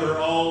 Can cover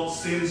all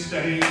sin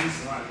stains.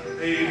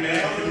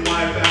 Amen. Can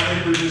wipe out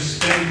every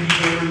mistake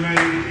You've ever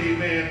made.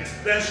 Amen.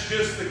 That's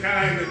just the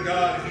kind of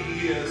God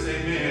He is.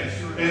 Amen.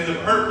 And the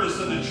purpose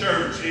of the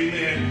church,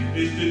 amen,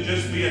 is to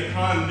just be a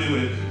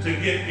conduit to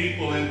get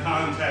people in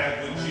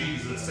contact with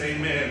Jesus.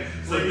 Amen.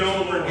 So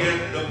don't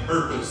forget the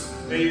purpose.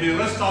 Amen.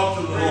 Let's talk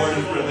to the Lord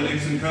as Brother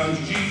Dixon comes.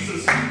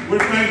 Jesus, we're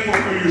thankful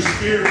for Your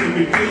Spirit that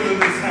we feel in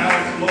this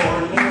house,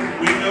 Lord.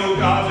 We know,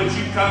 God, that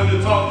You come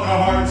to talk to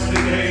our hearts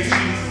today,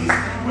 Jesus.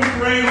 We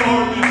pray,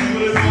 Lord, that You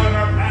would anoint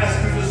our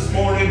pastor this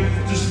morning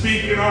to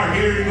speak in our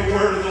hearing the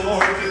word of the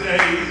Lord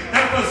today.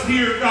 Help us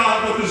hear,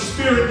 God, what the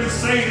Spirit would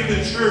say to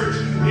the church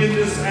in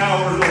this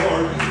hour,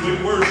 Lord. We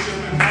worship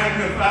and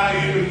magnify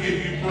You and give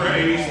You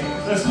praise.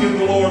 Let's give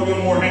the Lord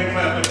one more hand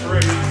clap of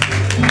praise.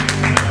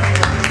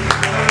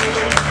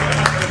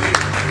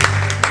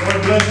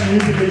 Lord bless you. You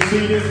can be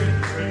seated.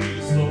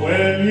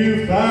 When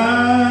you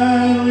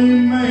finally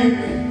make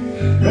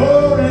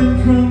your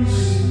entrance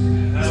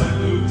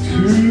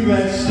to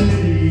that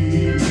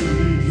city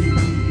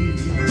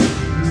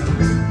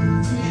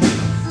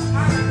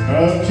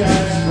of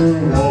jasper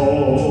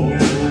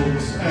walls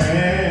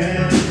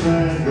and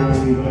red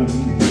golden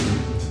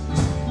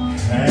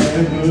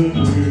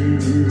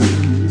avenue,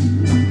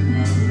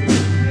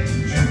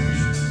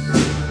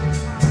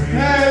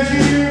 as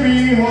you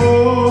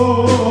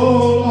behold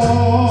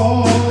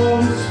all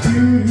its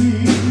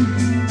beauty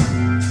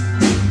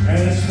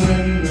and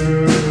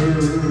splendor,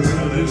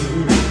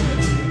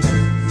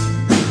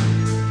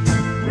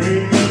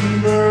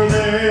 remember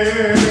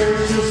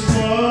there's just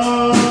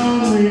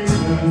one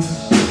weakness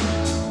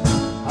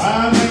I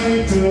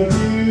make of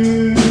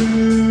you.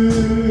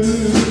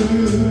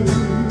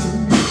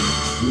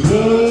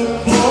 Look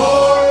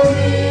for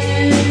me,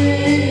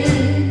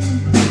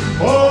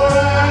 for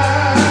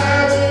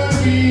I will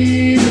be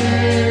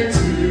there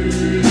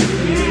too.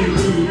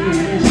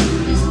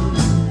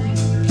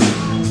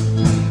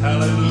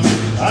 Hallelujah.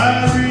 I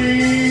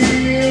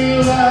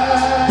realize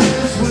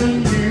when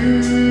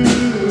you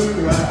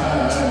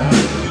arrive,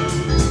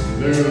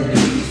 there'll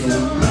be so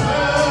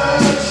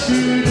much to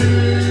do.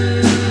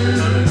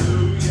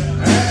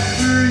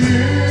 After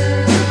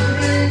you've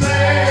been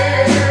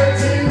there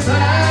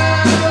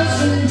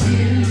 10,000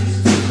 years,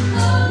 a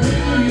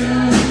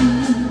million,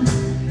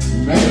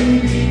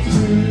 maybe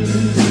two.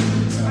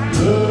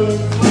 Look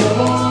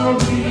for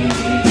me,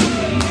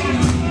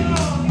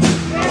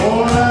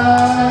 or I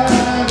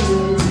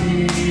will be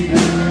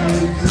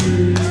there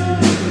too.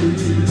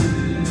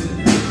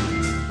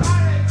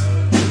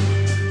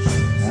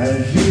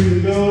 As you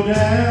go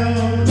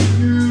down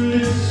your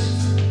list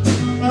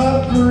of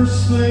first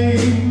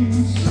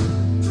things,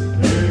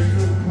 there's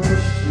no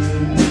question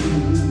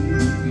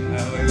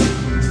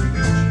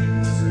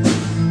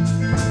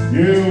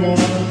you want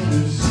to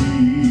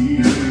see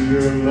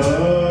your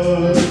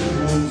loved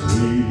ones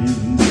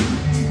waiting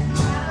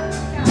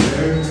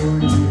there for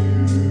you.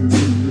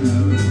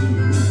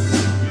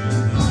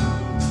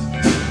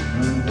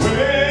 And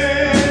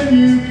when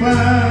you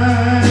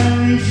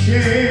finally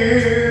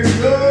share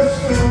your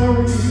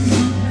story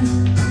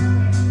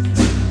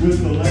with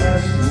the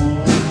last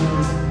one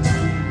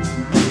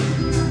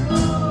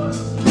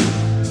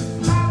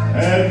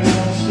that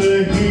wants to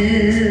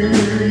hear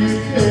you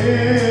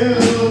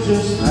tell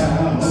just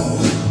how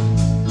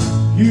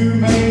you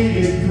made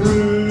it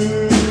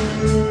through,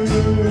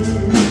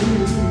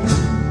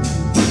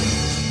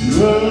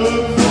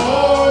 look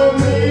for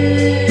me.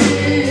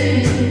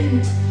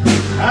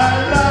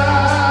 I'd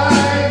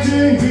like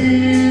to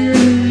hear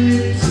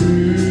it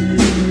too.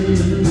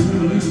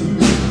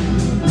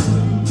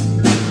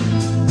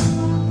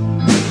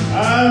 I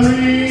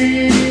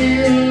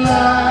realize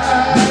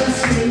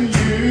when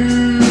you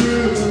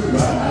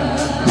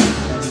arrive,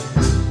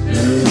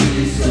 there'll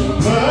be so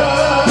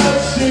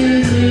much to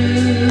do.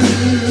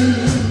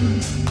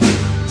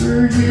 For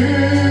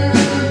you've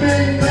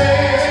been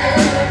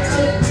there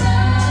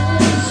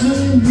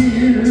 10,000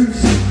 years,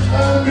 a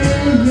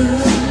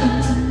million,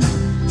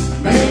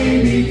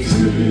 maybe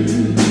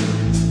two.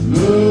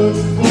 Look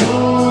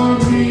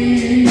for me,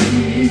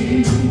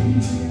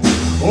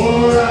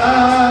 or I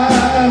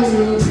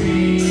will be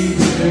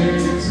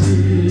there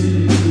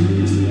too.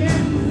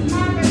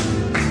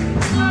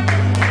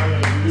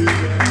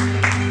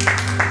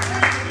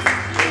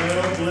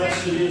 Well,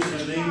 blessed is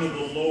the name of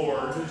the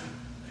Lord.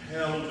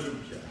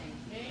 Hallelujah.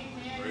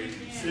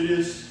 It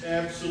is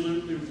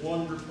absolutely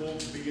wonderful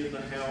to be in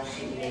the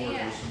house of the Lord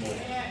this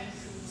morning.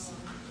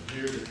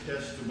 Hear the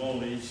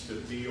testimonies, to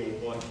feel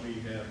what we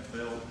have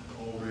felt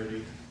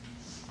already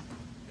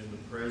in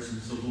the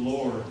presence of the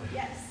Lord.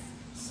 Yes.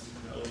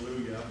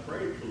 Hallelujah. I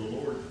prayed for the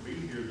Lord to be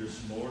here this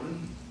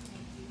morning.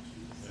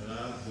 And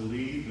I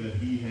believe that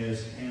he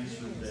has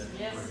answered that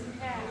Yes, prayer. he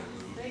has.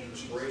 Thank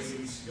you.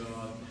 Praise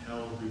God.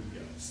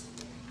 Hallelujah.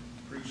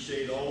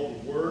 Appreciate all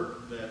the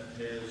work that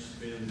has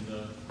been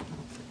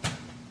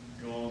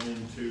gone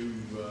into,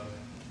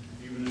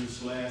 even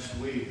this last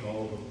week,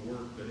 all the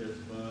work that has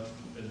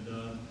been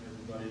done.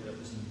 Everybody that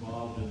was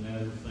involved in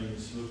that, everything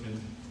is looking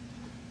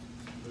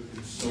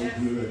so Yes,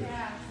 good. he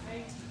has.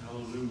 Thank you.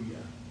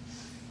 Hallelujah.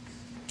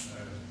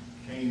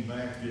 I came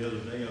back the other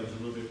day. I was a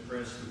little bit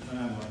pressed for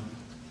time.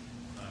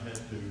 I went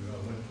to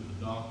the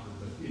doctor,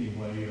 but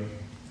anyway,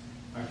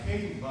 I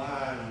came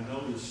by and I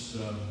noticed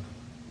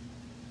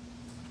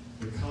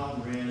the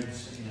Conrads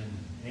and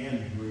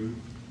Andrew.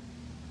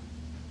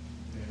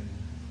 And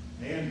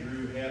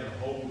Andrew had a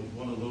hold of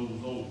one of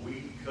those old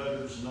weed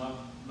cutters, not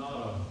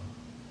a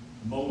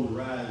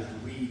motorized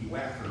weed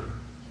whacker,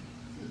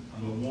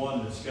 but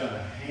one that's got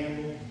a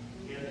handle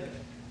in it,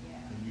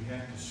 and you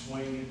have to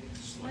swing it.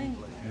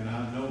 And I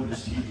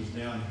noticed he was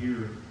down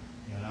here,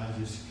 and I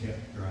just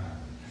kept driving.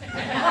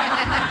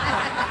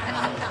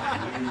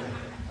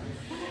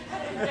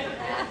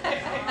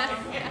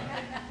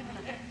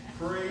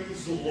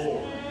 Praise the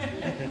Lord.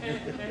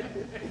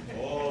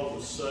 All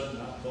of a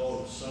sudden, I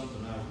thought of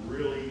something I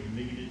really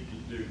needed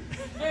to do.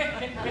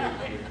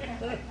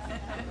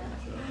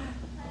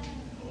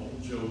 All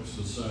jokes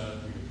aside,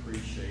 we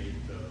appreciate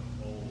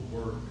all the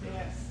work.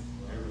 Yes.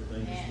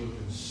 Everything is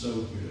looking so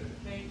good.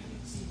 Thank you,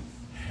 Jesus.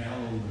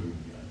 Hallelujah.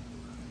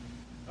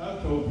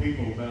 I've told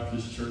people about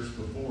this church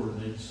before, and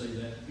they'd say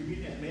that, you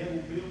mean that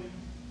metal building?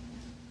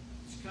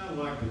 It's kind of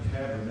like the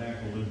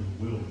tabernacle in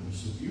the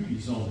wilderness. The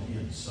beauty's on the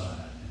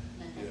inside.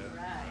 That's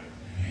right.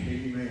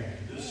 Amen.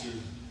 This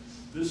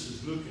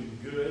is looking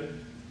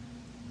good,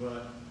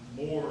 but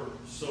more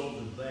so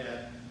than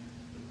that,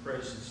 the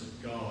presence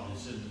of God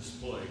is in this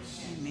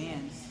place.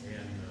 Amen.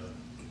 And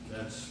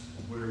that's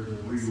where the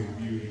real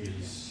beauty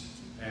is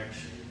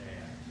actually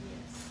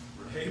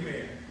at.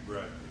 Amen.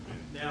 Right.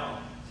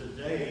 Now,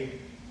 today,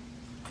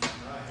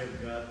 I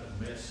have got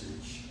a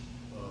message.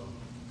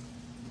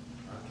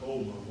 I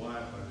told my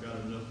wife I've got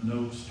enough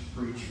notes to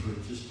preach for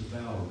just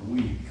about a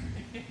week.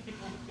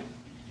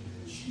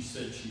 And she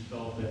said she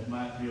thought that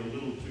might be a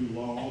little too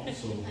long,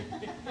 so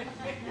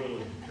I'm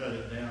willing to cut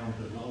it down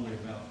to only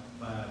about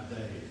 5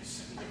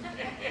 days.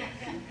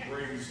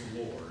 Praise the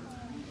Lord.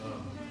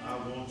 I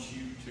want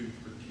you to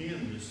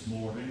pretend this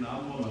morning.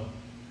 I'm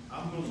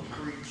gonna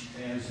preach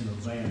as an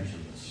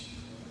evangelist.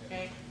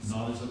 Okay.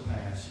 Not as a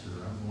pastor.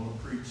 I'm going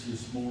to preach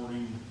this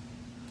morning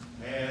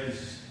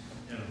as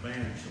an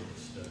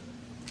evangelist.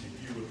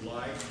 If you would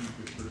like, you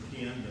could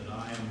pretend that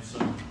I am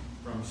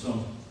from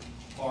some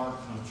far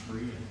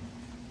country and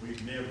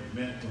we've never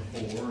met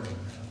before.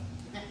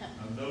 And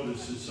I've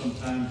noticed that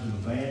sometimes an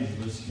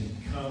evangelist can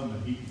come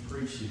and he can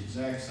preach the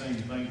exact same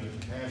thing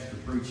that the pastor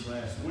preached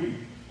last week.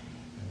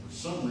 And for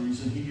some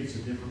reason, he gets a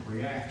different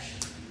reaction.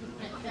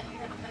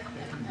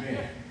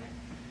 Amen.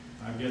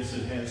 I guess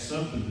it has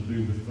something to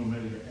do with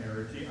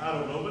familiarity. I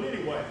don't know. But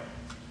anyway,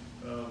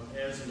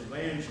 as an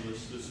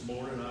evangelist this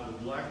morning, I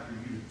would like for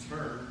you to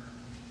turn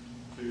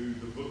to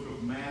the book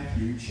of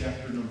Matthew,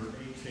 chapter number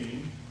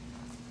 18.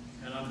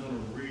 And I'm going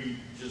to read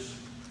just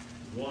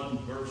one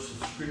verse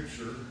of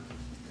Scripture,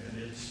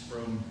 and it's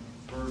from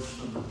verse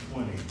number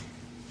 20.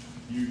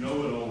 You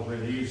know it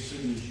already. As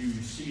soon as you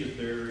see it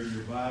there in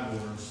your Bible,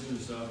 or as soon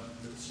as I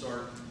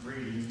start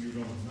reading, you're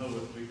going to know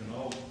it. We can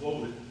all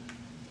quote it.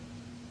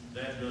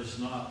 That does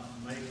not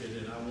make it,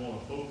 and I want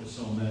to focus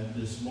on that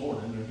this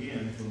morning.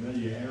 Again,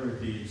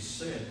 familiarity is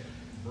said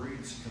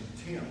breeds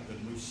contempt,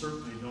 and we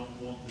certainly don't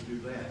want to do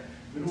that.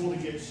 We don't want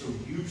to get so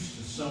used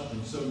to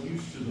something, so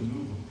used to the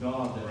move of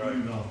God that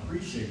we do not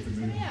appreciate the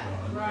move of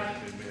God. Right.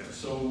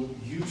 So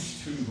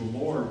used to the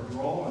Lord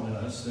drawing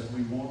us that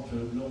we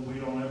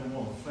don't ever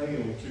want to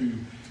fail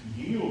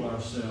to yield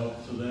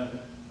ourselves to that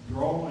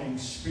drawing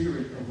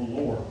spirit of the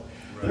Lord.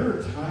 There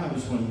are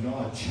times when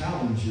God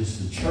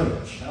challenges the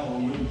church.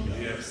 Hallelujah.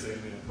 Yes,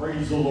 amen.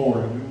 Praise the Lord.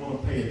 And we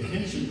want to pay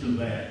attention to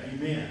that.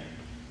 Amen.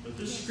 But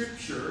this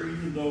scripture,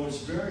 even though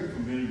it's very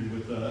familiar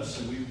with us,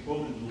 and we've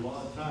quoted it a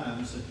lot of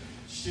times,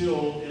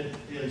 still it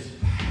is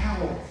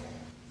powerful.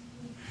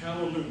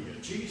 Hallelujah.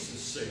 Jesus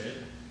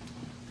said,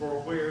 for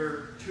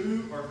where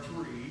 2 or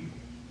 3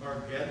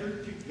 are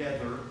gathered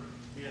together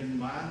in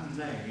my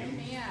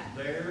name,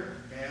 there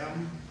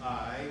am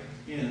I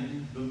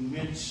in the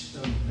midst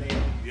of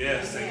them.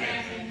 Yes,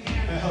 amen.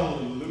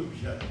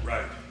 Hallelujah.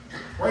 Right.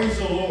 Praise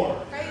the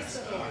Lord. Praise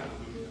the Lord.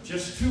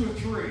 Just 2 or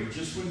 3,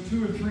 just when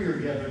 2 or 3 are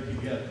gathered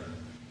together,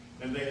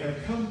 and they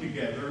have come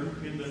together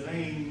in the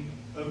name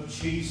of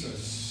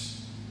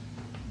Jesus,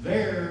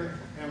 there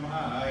am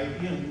I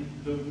in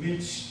the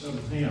midst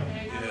of them.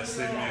 Yes,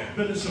 amen.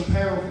 But it's some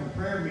powerful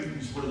prayer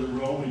meetings where there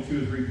were only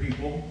 2 or 3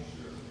 people,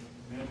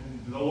 and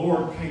the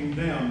Lord came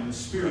down, the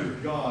Spirit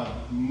of God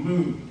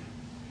moved.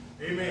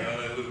 Amen.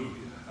 Hallelujah.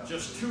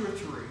 Just 2 or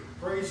 3.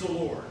 Praise the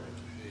Lord.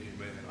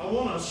 Amen. I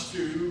want us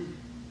to,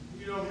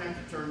 you don't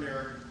have to turn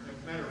there.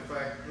 As a matter of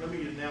fact, let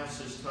me announce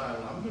this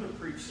title. I'm going to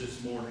preach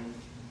this morning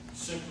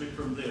simply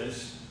from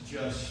this,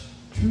 just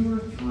 2 or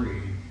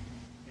 3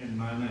 in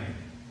my name.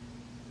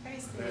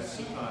 Praise the That's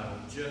the Lord. title.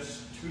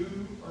 Just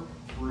 2 or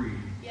 3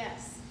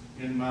 Yes.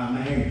 in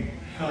my name.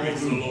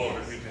 Praise the Hallelujah.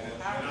 Lord.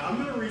 Now,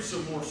 I'm going to read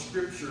some more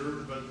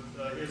scripture, but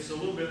it's a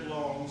little bit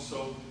long,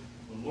 so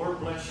the Lord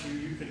bless you.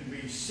 You can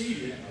be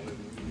seated.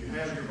 If you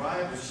have your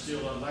Bible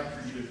still, I'd like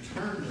for you to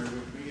turn there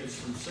with me. It's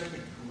from 2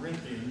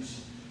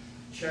 Corinthians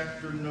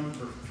chapter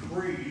number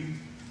 3,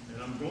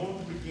 and I'm going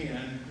to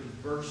begin with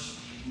verse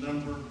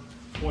number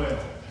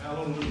 12.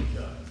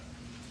 Hallelujah.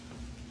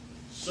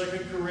 2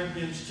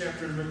 Corinthians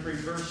chapter number 3,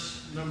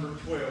 verse number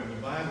 12. The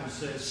Bible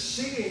says,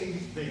 seeing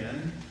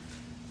then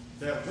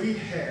that we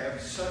have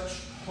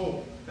such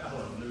hope.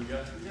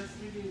 Hallelujah. Yes,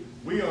 we do.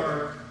 We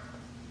are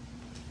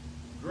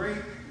great.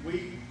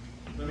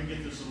 Let me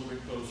get this a little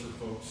bit closer,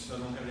 folks. I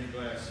don't have any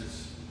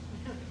glasses.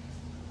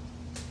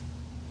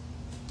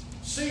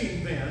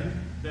 Seeing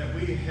then that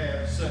we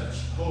have such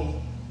hope,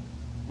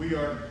 we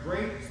are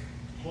great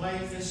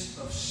plainness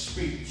of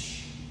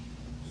speech.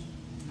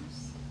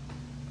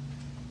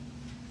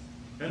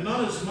 And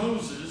not as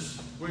Moses,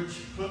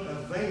 which put a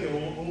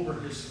veil over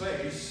his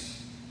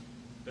face,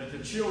 that the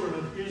children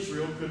of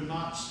Israel could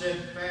not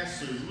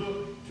steadfastly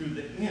look to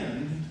the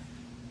end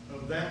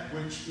of that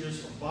which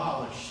is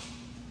abolished.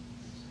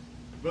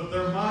 But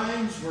their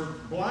minds were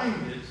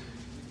blinded,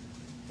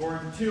 for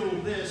until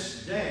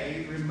this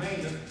day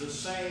remaineth the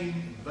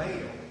same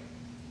veil,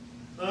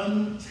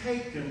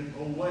 untaken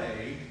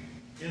away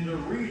in the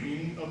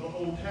reading of the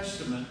Old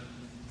Testament,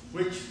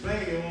 which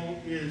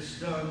veil is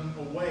done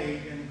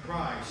away in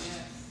Christ.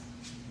 Yes.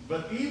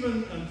 But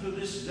even unto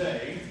this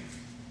day,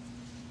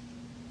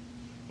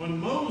 when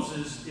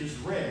Moses is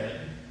read,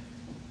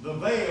 the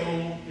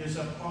veil is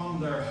upon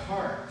their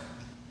heart.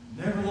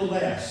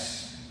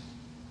 Nevertheless,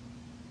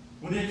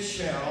 when it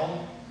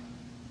shall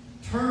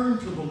turn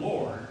to the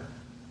Lord,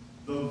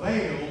 the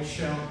veil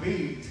shall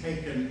be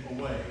taken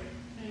away.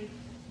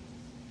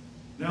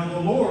 Now the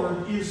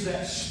Lord is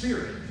that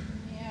Spirit.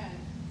 Yeah.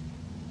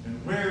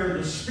 And where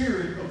the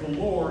Spirit of the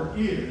Lord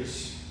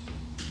is,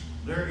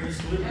 there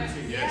is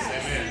liberty. Yes,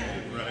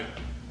 amen. Right.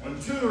 When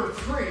 2 or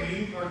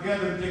 3 are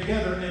gathered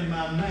together in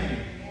my name,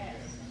 Yes.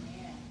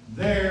 Amen.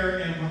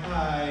 there am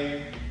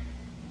I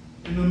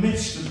in the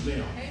midst of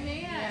them.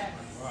 Amen.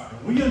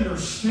 And we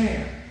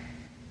understand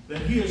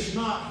that he is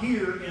not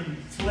here in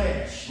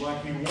flesh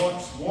like he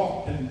once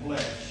walked in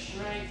flesh,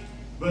 Right.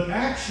 but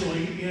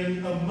actually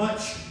in a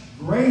much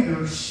greater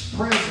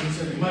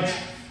presence and much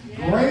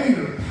Yeah.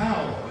 greater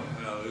power.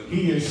 Hallelujah.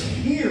 He is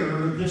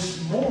here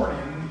this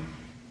morning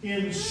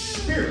in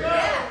spirit.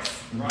 Yes.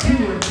 When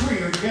 2 or 3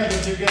 are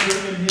gathered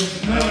together in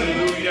his name,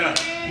 Hallelujah.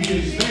 he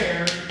is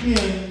there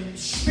in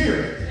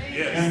spirit.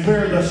 Yes. And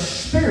where the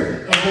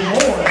Spirit of the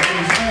Lord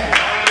is at,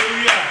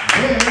 Hallelujah.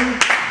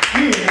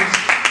 there is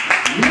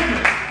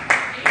liberty.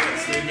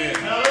 Yes, amen.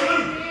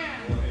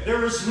 Hallelujah.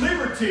 There is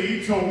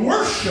liberty to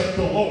worship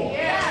the Lord.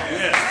 Yes.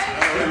 Yes.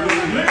 There is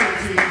Hallelujah.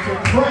 liberty to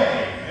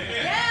pray.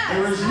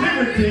 There is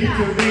liberty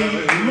to be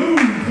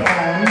moved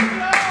on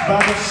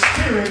by the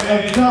Spirit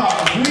of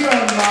God. We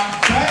are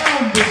not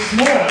bound this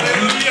morning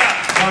Hallelujah.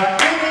 by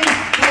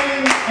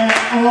anything at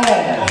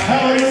all.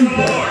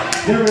 Hallelujah.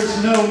 There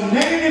is no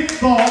negative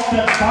thought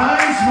that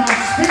binds my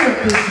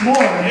spirit this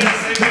morning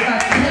that I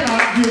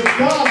cannot give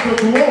God the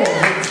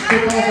glory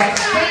because I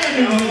stand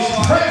in His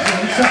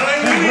presence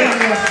and where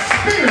the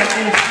Spirit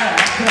is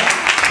at.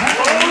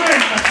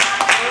 Hallelujah.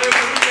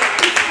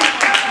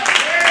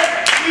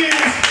 There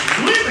is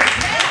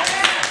liberty.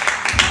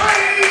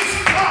 Praise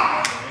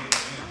God.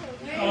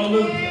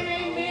 Hallelujah.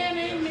 Amen.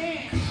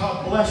 Amen.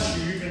 God bless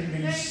you. You can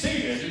be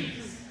seated.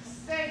 Jesus.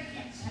 Thank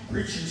you.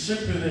 Preaching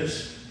simply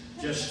this,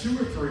 just 2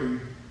 or 3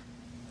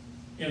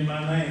 in my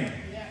name.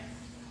 Yes.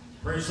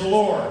 Praise the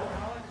Lord.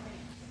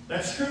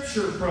 That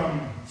scripture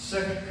from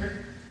 2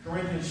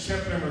 Corinthians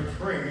chapter number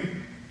 3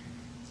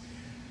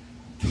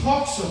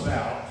 talks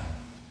about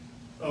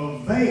a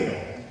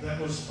veil that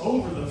was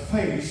over the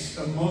face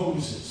of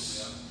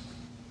Moses.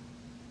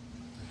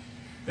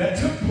 That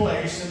took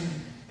place in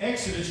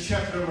Exodus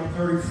chapter number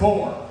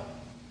 34.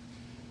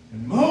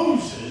 And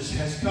Moses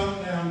has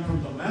come down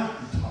from the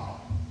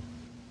mountaintop,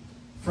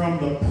 from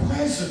the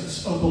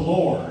presence of the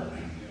Lord.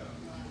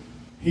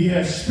 He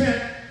has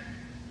spent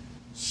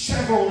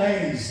several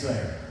days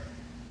there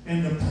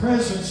in the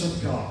presence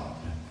of God.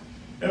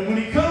 And when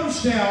he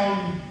comes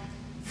down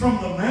from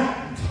the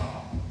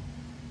mountaintop,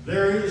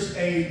 there is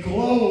a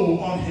glow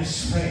on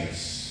his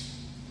face.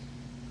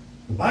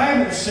 The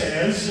Bible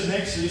says in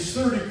Exodus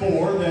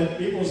 34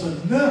 that it was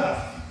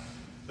enough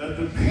that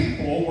the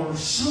people were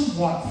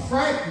somewhat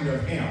frightened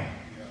of him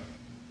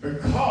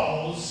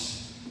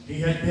because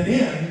he had been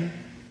in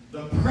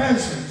the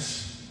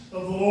presence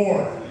of the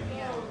Lord.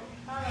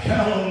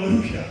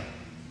 Hallelujah.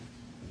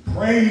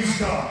 Praise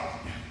God.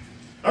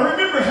 I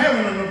remember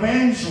having an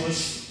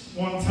evangelist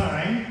one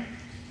time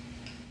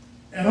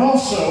and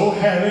also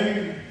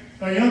having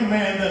a young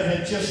man that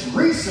had just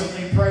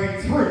recently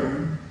prayed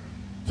through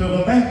to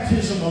the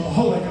baptism of the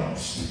Holy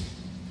Ghost.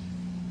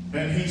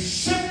 And he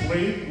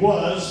simply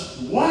was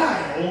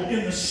wild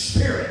in the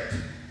Spirit.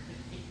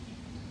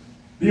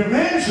 The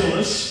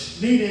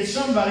evangelist needed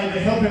somebody to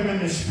help him in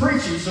his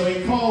preaching, so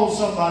he called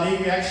somebody.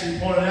 He actually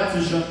pointed out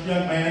this young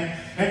man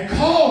and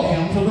called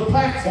him to the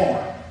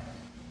platform.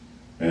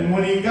 And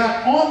when he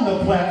got on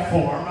the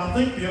platform, I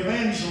think the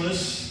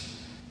evangelist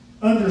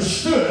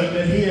understood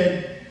that he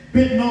had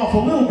bitten off a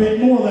little bit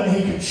more than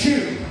he could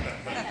chew.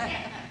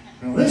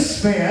 Now,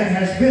 this man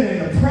has been in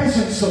the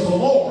presence of the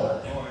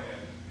Lord.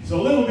 He's a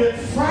little bit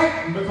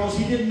frightened because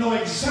he didn't know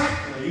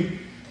exactly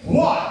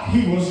what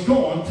he was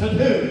going to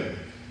do.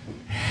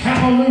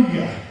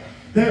 Hallelujah.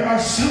 There are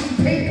some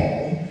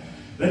people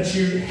that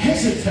you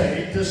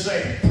hesitate to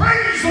say,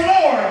 praise the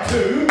Lord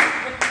to,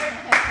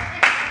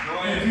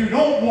 if you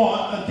don't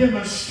want a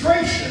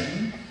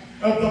demonstration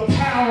of the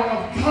power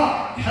of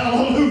God.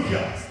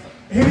 Hallelujah.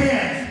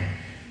 Amen.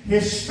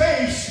 His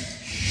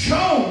face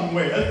shone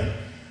with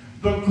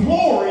the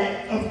glory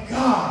of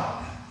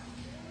God.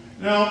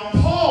 Now,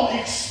 Paul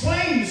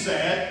explains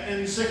that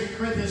in 2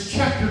 Corinthians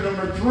chapter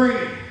number 3.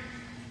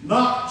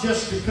 Not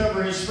just to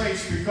cover his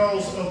face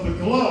because of the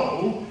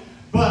glow,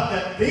 but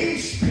that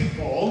these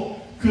people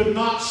could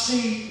not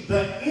see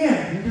the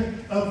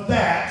end of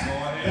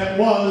that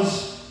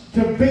was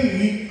to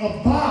be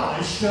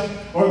abolished,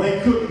 or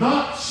they could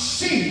not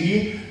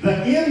see the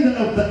end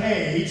of the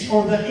age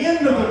or the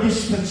end of the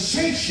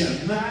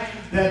dispensation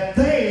that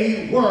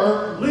they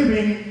were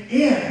living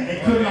in.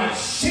 They could not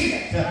see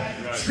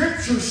it.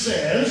 Scripture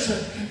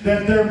says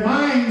that their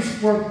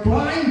minds were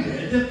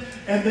blinded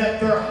and that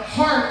their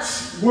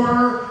hearts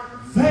were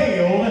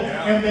veiled,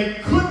 and they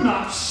could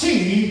not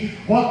see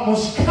what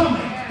was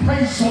coming.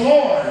 Praise the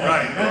Lord.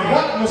 And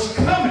what was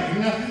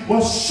coming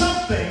was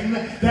something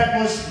that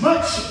was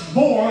much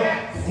more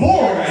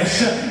glorious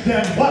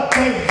than what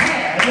they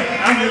had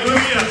in the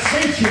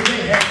dispensation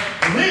they had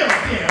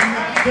lived in.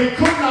 They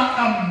could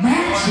not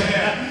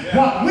imagine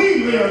what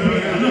we live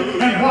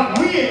in and what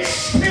we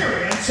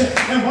experience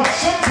and what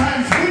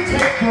sometimes we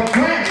take for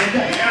granted.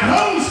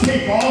 Those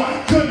people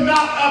could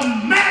not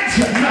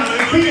imagine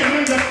being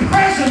in the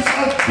presence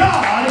of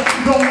God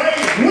the way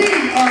we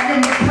are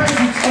in the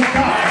presence of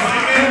God.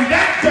 In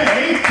that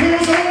day, it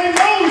was only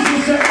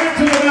Moses that went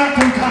to the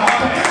mountaintop.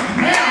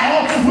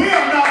 Now, we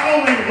are not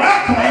only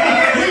welcome,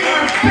 we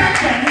are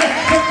beckoned to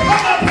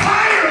come up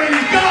higher in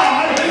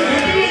God and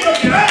be in the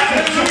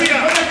presence of the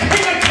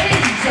King of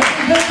Kings,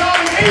 the God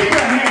of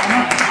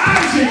Abraham,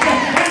 Isaac,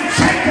 and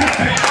Jacob.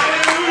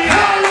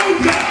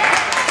 Hallelujah!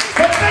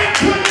 But they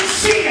couldn't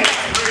see it.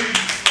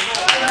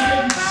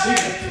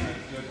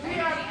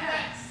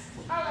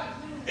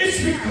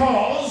 It's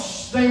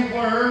because they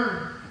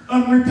were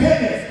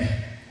unrepentant.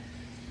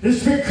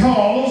 It's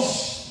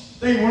because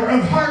they were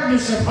of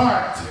hardness of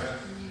heart.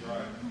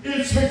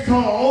 It's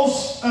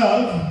because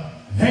of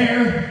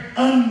their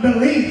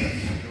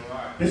unbelief.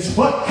 It's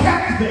what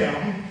kept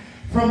them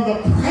from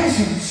the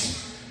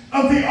presence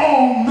of the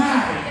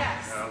Almighty.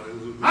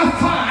 I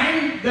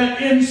find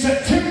that in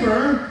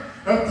September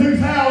of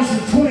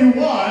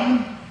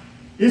 2021,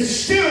 it's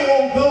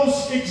still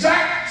those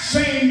exact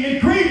same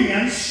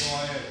ingredients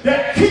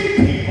that keep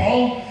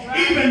people,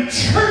 even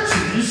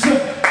churches,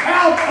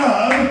 out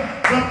of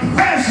the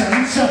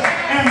presence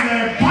and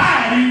the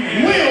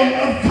abiding will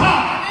of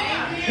God.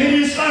 It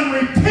is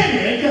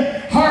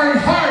unrepented,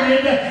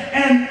 hard-hearted,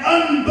 and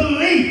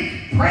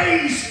unbelief.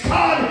 Praise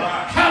God.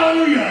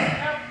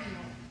 Hallelujah.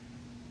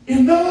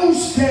 In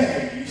those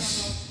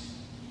days,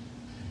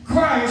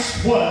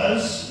 Christ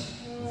was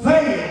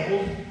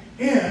veiled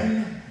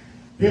in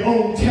the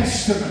Old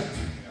Testament.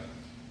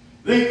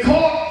 They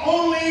caught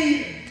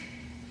only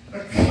a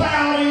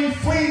cloudy,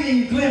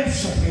 fleeting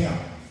glimpse of him.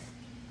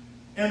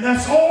 And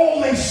that's all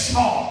they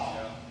saw.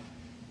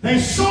 They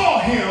saw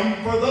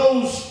him for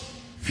those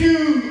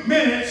few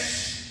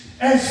minutes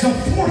as the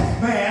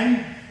fourth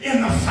man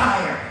in the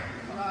fire.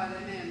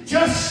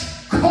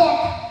 Just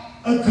caught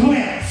a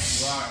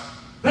glimpse.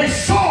 They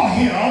saw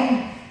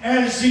him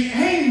as the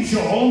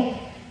angel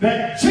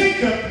that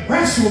Jacob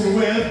wrestled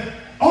with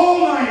all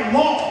night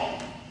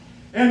long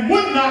and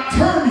would not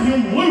turn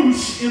him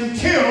loose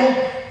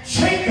until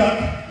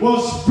Jacob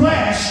was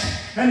blessed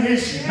and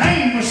his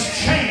name was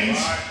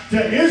changed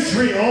to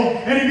Israel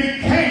and he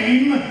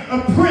became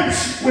a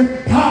prince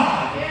with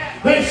God.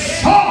 They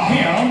saw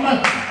him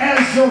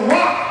as the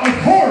rock of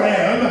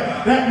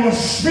Horeb that was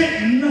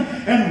smitten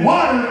and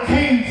water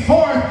came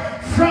forth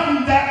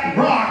from that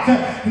rock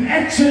in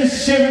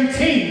Exodus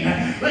 17.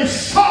 They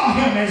saw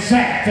him as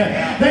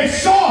that. They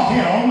saw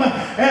him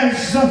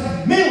as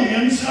the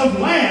millions of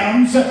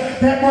lambs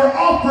that were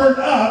offered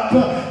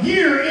up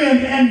year in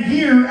and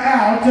year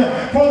out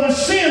for the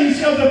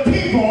sins of the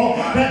people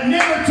that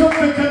never took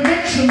the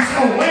convictions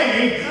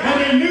away, and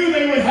they knew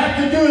they would have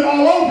to do it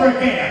all over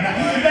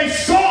again. They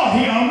saw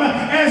him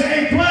as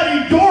a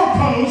bloody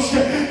doorpost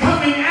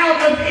coming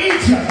out of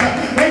Egypt.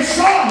 They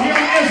saw him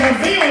as a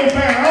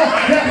wheelbarrow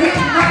that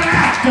wouldn't run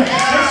out. They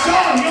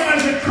saw him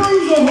as a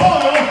cruise of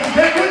oil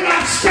that would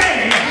not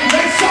stay.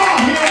 They saw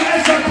him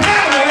as a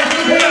power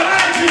with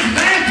Elijah's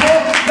mantle.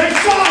 They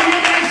saw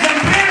him as the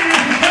man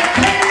that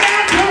came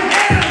down from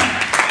heaven.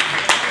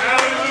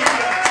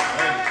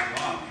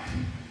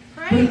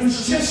 But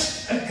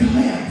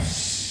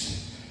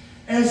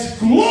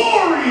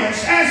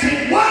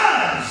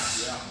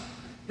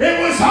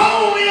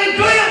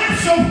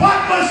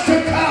what was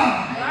to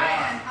come.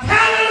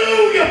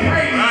 Hallelujah,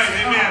 praise Right,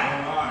 God.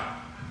 amen. All right.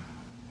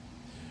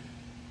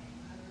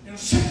 In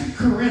 2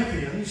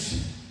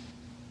 Corinthians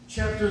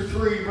chapter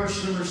 3,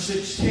 verse number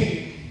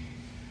 16,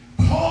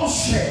 Paul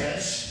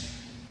says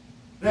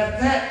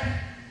that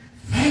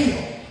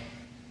veil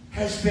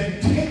has been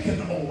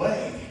taken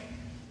away.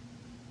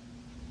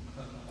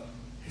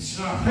 It's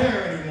not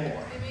there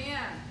anymore.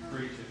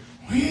 Preach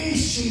it. We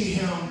see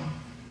him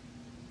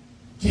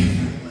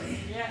differently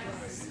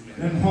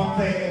than what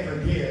they ever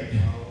did.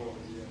 Oh,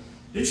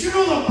 yes. Did you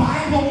know the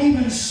Bible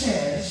even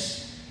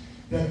says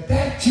that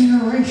that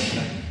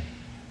generation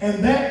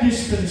and that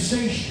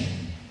dispensation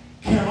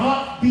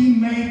cannot be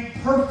made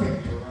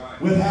perfect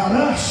without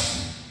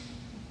us?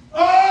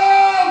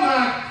 Oh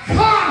my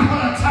God,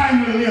 what a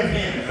time we live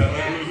in.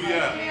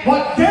 Hallelujah.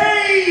 What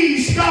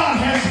days God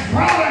has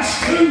brought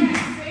us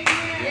to.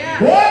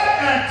 What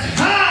a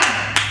time.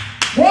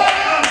 What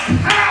a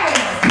power,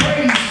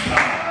 praise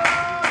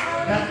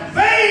God. That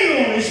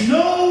veil is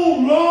no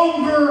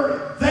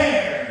longer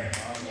there.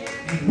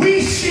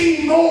 We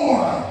see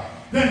more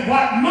than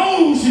what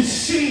Moses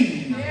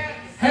seen,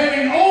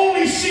 having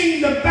only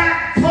seen the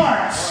back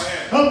parts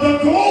of the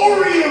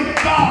glory of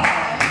God.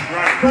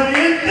 But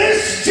in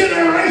this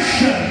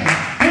generation,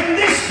 in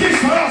this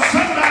well,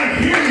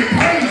 somebody hear me,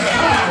 praise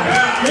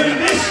God. In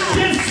this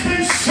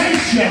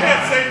dispensation,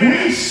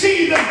 we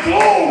see the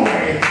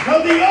glory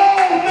of the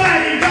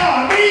Almighty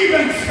God. We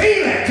even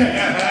feel it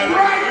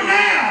right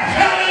now.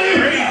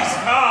 Hallelujah. Praise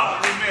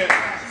God. Amen.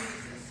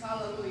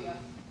 Hallelujah.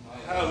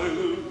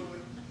 Hallelujah.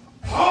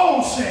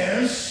 Paul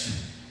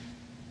says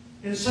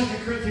in 2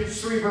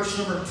 Corinthians 3, verse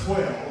number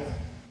 12,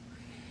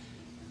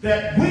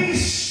 that we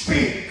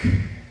speak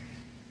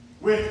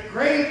with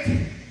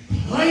great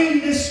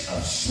plainness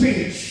of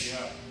speech.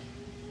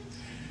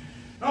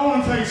 I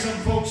want to tell you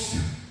something, folks.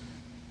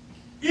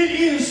 It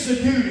is the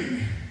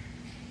duty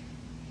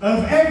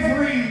of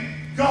every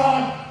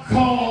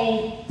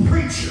God-called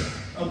preacher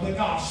of the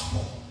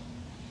gospel.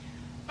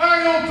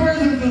 I go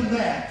further than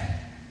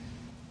that.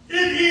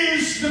 It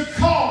is the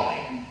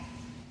calling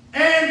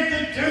and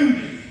the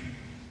duty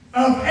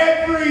of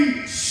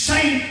every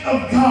saint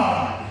of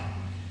God,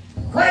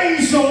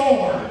 praise the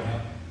Lord,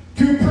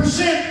 to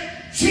present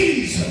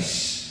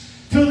Jesus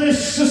to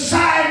this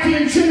society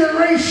and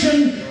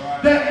generation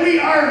that we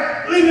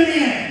are living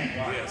in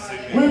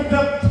with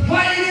the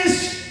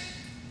plainest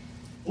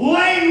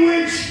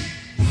language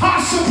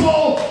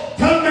possible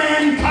to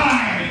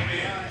mankind,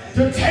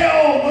 to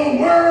tell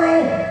the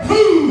world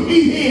who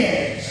He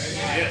is.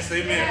 Yes,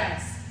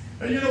 amen.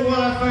 And you know what?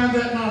 I find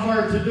that not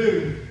hard to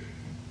do.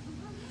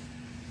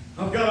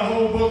 I've got a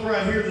whole book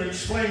right here that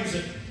explains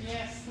it.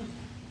 Yes.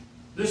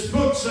 This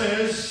book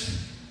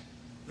says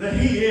that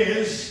He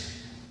is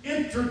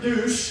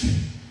introduced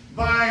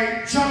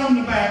by John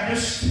the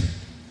Baptist.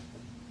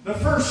 The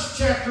first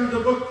chapter of the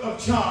book of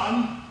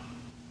John,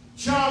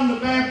 John the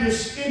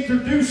Baptist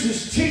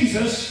introduces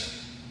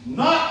Jesus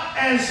not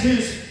as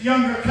his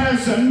younger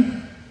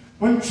cousin.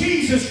 When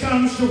Jesus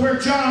comes to where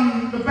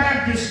John the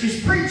Baptist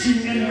is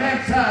preaching and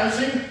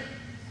baptizing,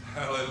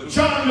 Hallelujah.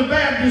 John the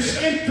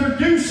Baptist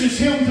introduces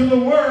him to the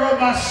world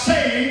by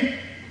saying,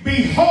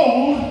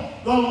 "Behold,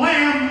 the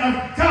Lamb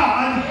of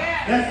God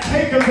that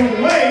taketh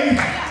away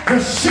the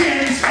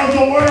sins of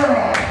the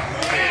world."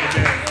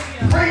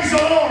 Praise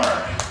the Lord.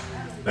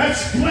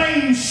 That's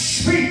plain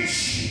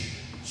speech.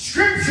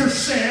 Scripture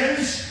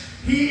says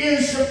He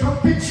is the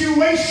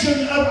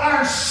perpetuation of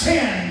our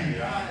sin,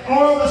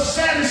 or the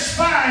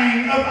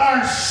satisfying of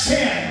our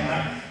sin.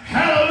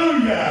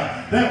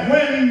 Hallelujah. That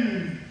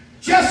when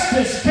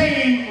justice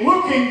came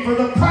looking for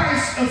the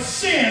price of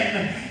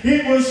sin,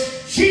 it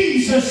was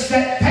Jesus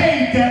that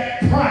paid that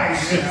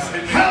price.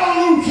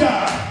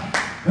 Hallelujah.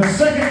 The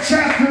second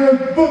chapter of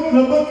the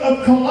book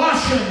of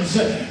Colossians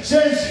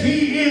says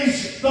He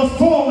is the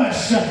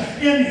fullness.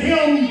 In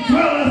Him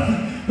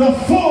dwelleth the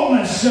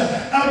fullness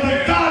of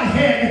the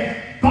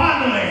Godhead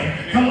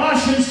bodily.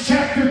 Colossians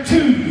chapter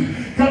 2.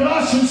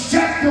 Colossians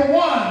chapter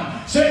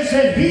 1 says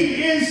that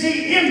He is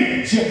the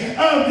image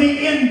of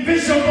the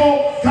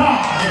invisible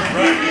God.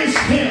 It is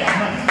Him.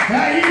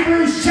 Now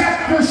Hebrews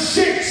chapter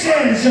 6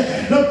 says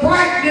the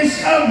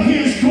brightness of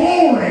His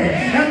glory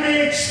and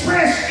the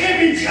express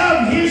image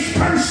of His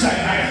person.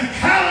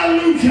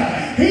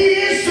 Hallelujah. He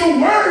is the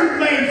Word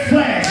made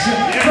flesh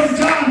from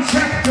John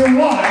chapter 1.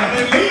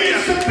 He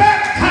is the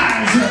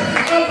baptizer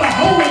of the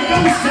Holy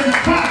Ghost and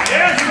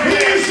fire. He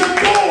is the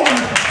door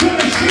to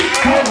the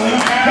sheepfold.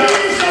 He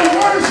is the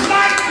worst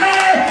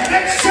nightmare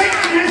that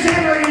Satan has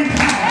ever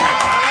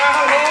encountered.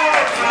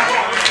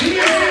 He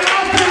is the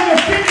author and the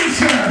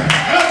finisher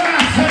of my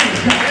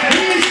faith.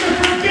 He is the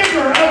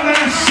forgiver of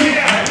my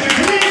sin.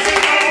 He is the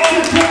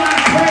answer to my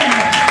prayer.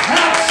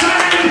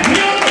 Outside of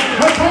Him,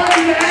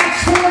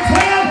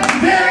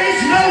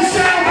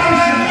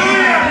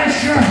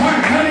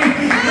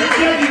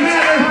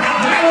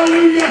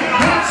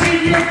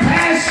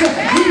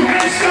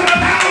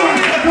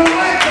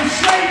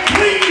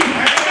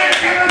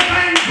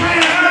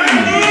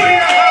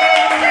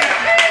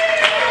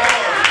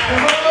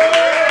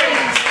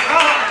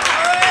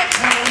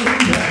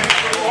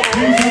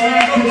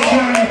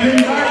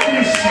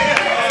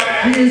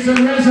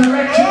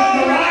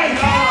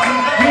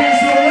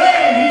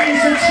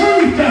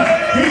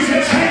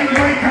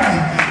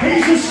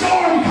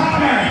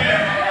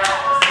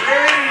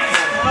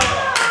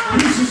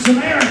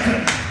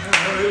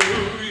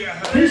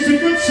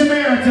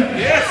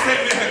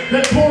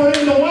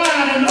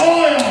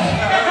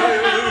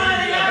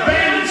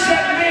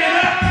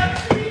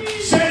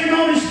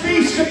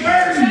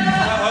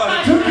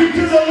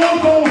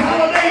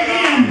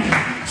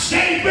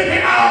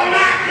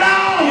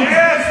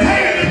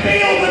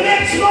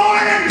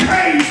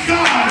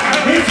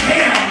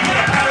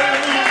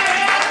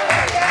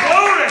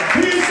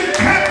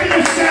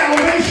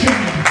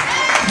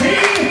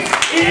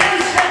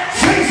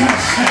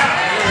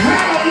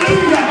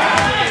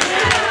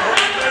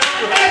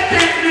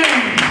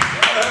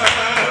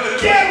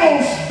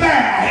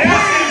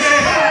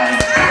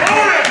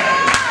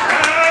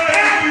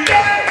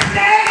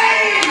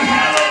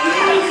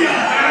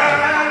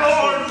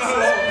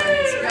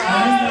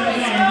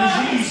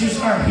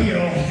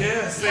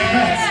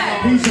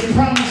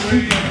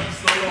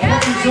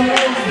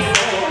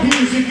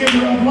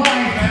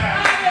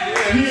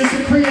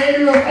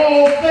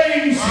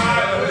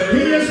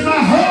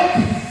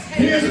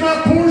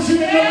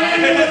 in the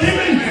land of the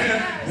living.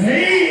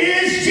 He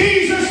is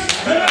Jesus.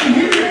 And I'm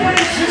here to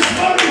preach this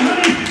morning,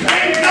 honey. There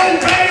ain't no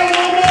veil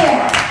no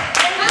more.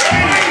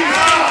 Praise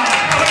God.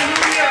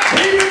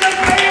 Even the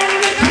veil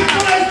of the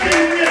people has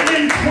been written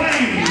in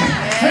twain.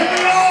 And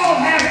we all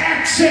have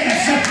access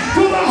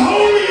to the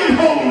Holy of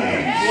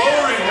Holies.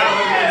 Glory,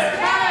 hallelujah.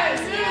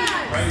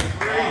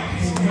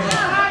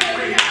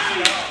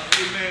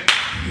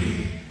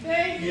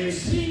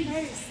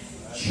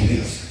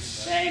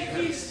 Jesus.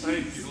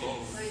 Thank you, Lord.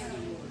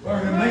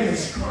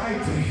 Bartimaeus cried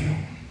to him.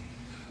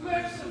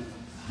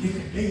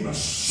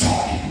 Nicodemus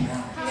sought him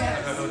out.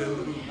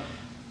 Hallelujah.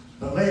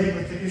 The lady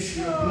with the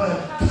issue of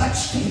blood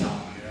touched him.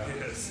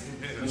 Yes.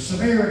 The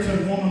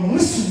Samaritan woman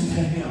listened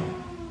to him.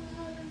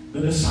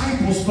 The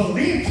disciples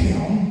believed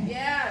him.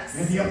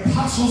 And the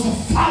apostles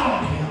have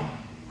followed him.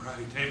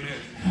 Right. Amen.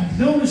 I've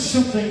noticed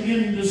something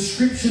in the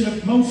description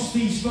of most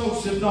of these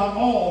folks, if not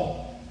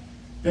all,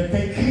 that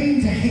they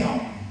came to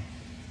him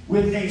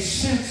with a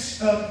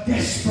sense of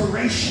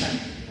desperation,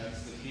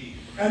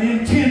 an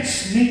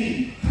intense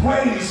need.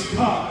 Praise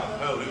God.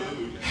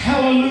 Hallelujah.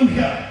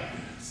 Hallelujah.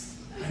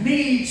 A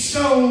need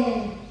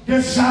so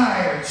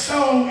desired,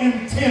 so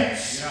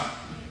intense.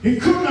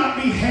 It could not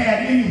be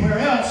had anywhere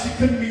else. It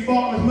couldn't be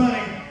bought with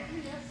money.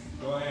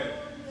 Go ahead.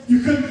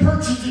 You couldn't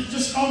purchase it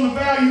just on the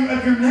value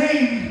of your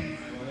name.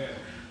 Go ahead.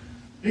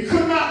 It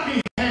could not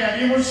be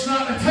had. It was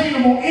not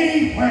attainable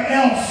anywhere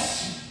else.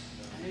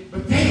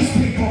 But these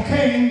people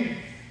came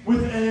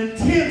with an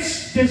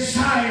intense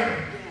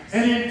desire,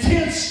 an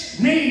intense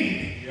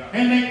need,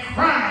 and they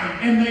cried,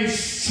 and they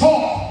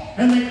sought,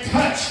 and they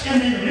touched,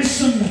 and they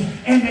listened,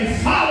 and they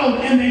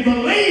followed, and they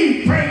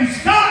believed.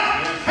 Praise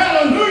God!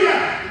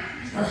 Hallelujah!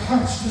 Their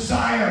heart's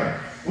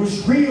desire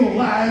was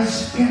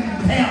realized in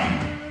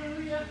them.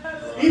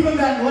 Even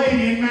that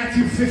lady in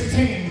Matthew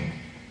 15,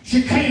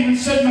 she came and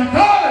said, my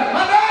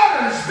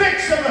daughter is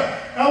fixed of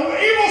an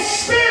evil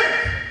spirit.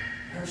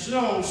 There's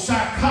no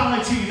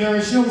psychology, there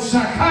is no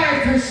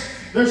psychiatrist,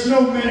 there's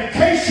no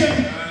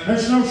medication,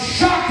 there's no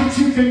shot that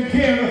you can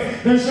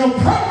give, there's no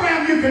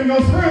program you can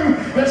go through,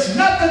 there's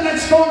nothing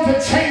that's going to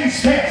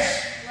change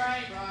this.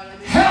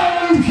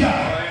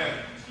 Hallelujah!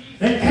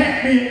 It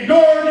can't be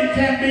ignored, it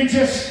can't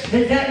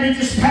be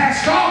just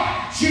passed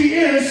off. She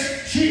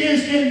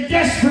is in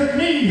desperate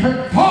need.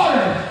 Her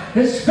daughter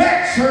is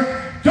vexed,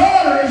 her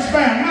daughter is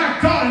bound. My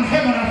God in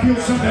heaven, I feel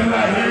something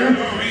right here.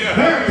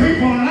 There are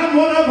people, and I'm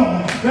one of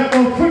them, that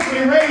will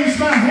quickly raise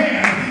my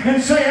hand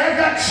and say, I've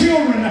got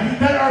children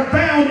that are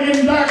bound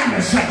in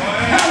darkness.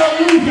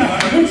 Hallelujah.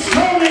 It's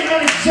totally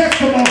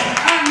unacceptable.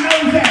 I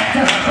know that.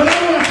 But I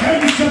want to tell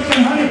you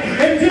something, honey.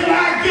 Until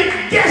I get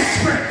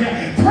desperate,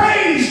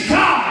 praise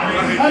God,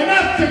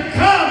 enough to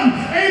come,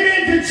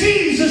 amen, to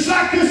Jesus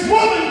like this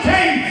woman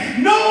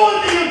came,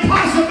 knowing the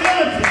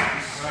impossibilities.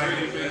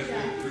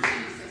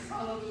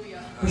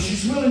 But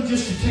she's willing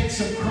just to take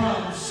some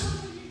crumbs.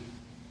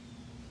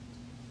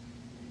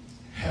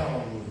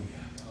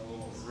 Hallelujah.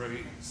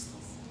 Praise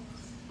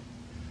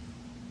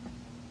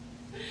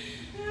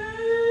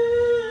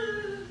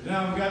Now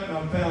I've got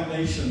my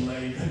foundation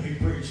laid. Let me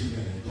preach a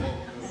minute.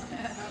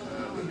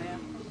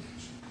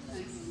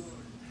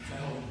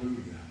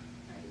 Hallelujah.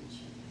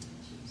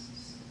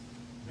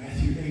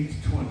 Matthew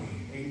 18:20.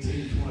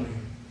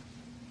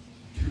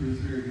 2 or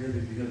 3 are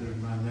gathered together in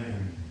my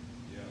name.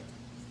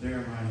 There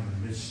am I in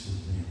the midst of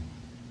them.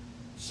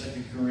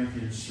 2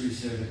 Corinthians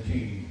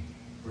 3:17,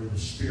 where the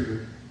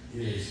Spirit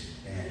is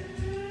at,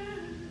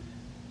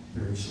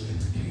 there is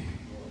liberty.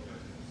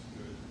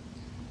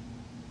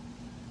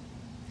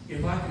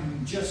 If I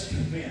can just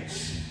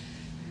convince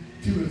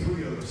 2 or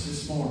 3 of us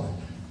this morning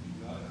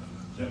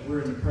that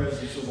we're in the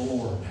presence of the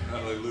Lord,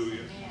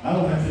 Hallelujah. I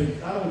don't have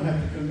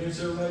to convince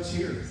everybody that's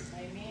here.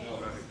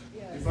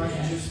 Amen. If I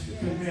can just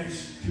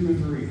convince 2 or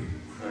 3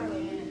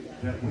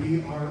 that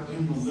we are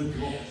in the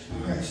literal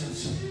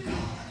presence of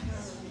God.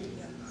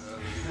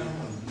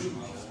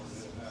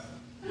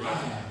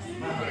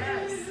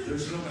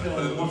 There's no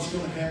telling what's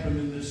going to happen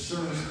in this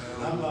service.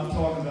 I'm not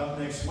talking about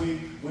next week,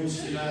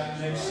 Wednesday night,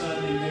 next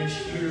Sunday,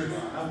 next year.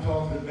 I'm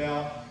talking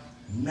about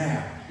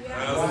now.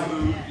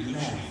 Hallelujah. Right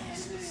now.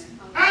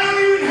 I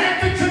don't even have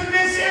to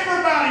convince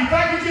everybody. If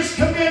I can just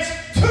convince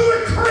 2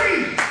 or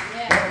 3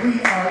 that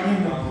we are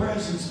in the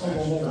presence of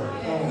the Lord.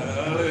 Oh.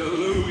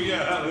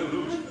 Hallelujah.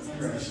 Hallelujah.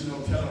 There's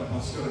no telling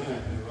what's going to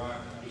happen.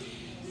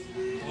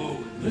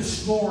 Oh,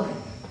 This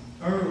morning,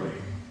 early,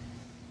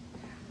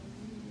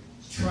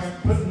 trying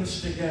putting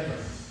this together,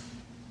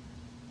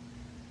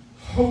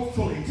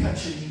 hopefully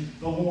touching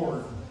the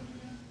Lord,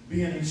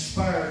 being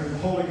inspired with the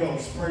Holy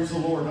Ghost. Praise the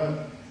Lord.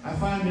 I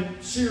find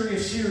it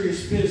serious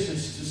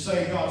business to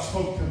say God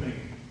spoke to me.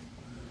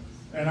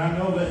 And I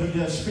know that He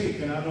does speak,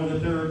 and I know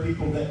that there are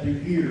people that do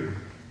hear,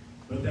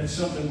 but that's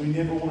something we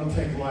never want to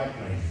take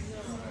lightly.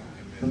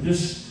 But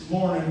this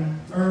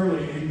morning,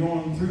 early, and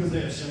going through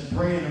this and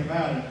praying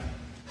about it,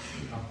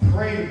 I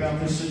prayed about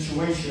this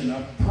situation.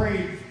 I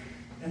prayed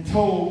and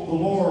told the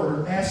Lord,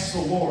 or asked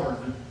the Lord,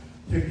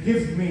 to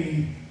give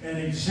me an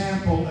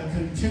example, a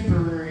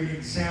contemporary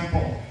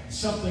example,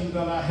 something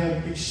that I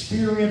have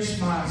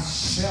experienced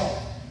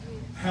myself.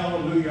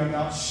 Hallelujah,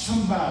 about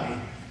somebody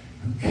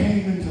who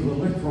came into the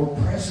literal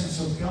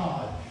presence of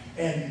God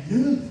and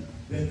knew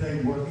that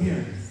they were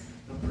in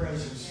the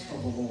presence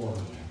of the Lord.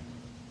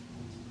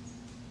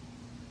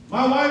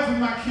 My wife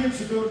and my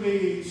kids are going to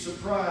be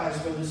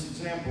surprised by this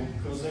example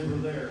because they were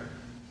there.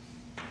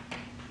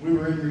 We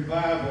were in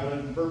revival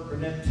in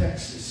Burkburnett,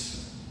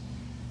 Texas.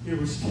 It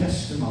was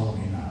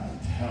testimony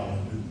night.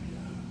 Hallelujah.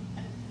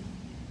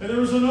 And there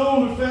was an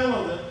older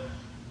fellow that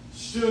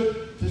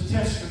stood to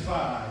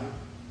testify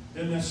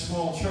in this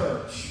small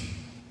church.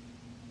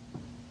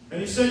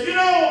 And he said, you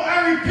know,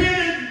 I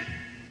repented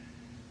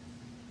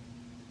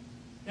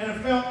and it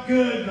felt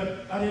good,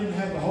 but I didn't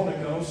have the Holy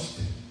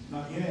Ghost.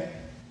 Not yet.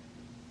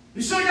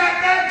 He said, I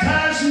got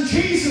baptized in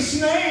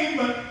Jesus' name,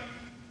 but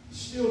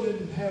still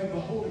didn't have the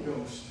Holy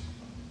Ghost.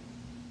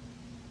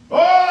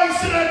 Oh, he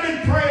said, I've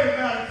been praying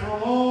about it for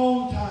a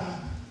long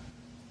time.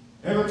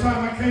 Every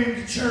time I came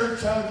to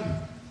church, I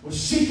was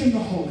seeking the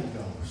Holy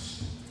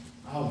Ghost.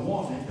 I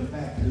wanted the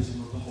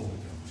baptism of the Holy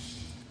Ghost.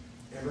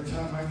 Every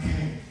time I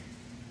came,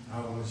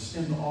 I was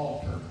in the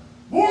altar.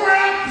 Wore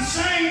out the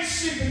saints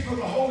seeking for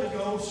the Holy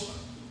Ghost.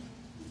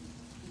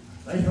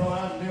 They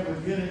thought I'd never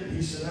get it.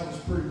 He said, I was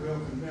pretty well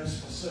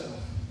convinced myself.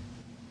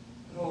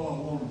 But oh,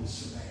 I wanted it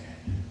so bad.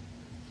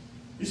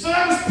 He said,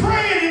 I was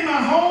praying in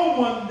my home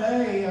one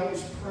day. I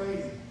was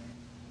praying.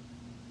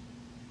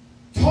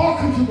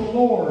 Talking to the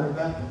Lord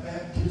about the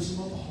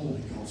baptism of the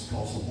Holy Ghost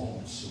because I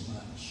wanted so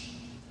much.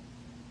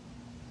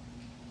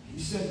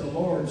 He said, the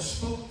Lord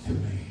spoke to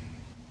me.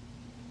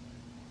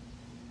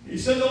 He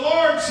said, the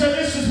Lord said,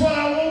 this is what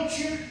I want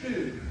you to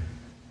do.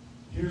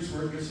 Here's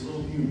where it gets a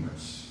little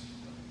humorous.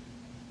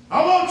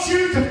 I want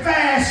you to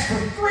fast for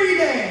 3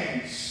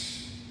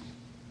 days.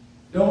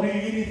 Don't eat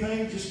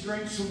anything, just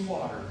drink some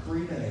water.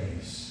 3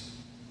 days.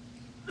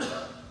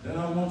 Then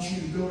I want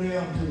you to go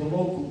down to the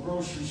local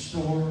grocery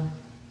store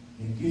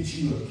and get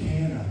you a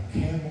can of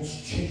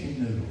Campbell's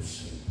chicken noodle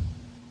soup.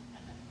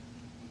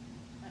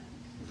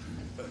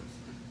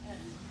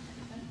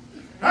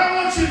 I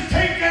want you to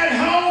take that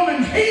home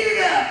and heat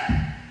it up.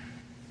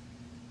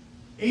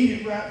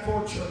 Eat it right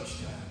before church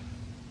time.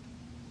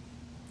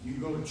 You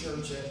go to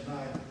church at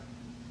night,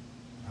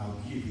 I'll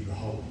give you the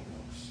Holy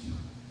Ghost.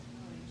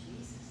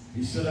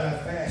 He said, I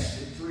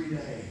fasted 3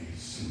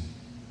 days.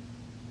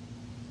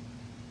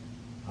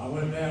 I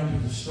went down to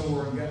the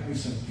store and got me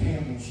some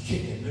Campbell's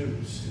chicken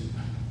noodle soup.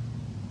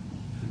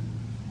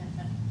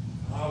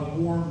 I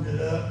warmed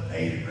it up,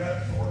 ate it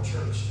right before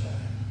church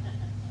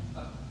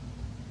time.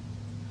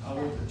 I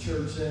went to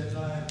church that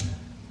night.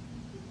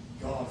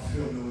 God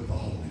filled me with the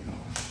Holy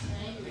Ghost.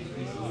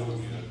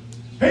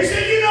 He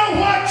said, you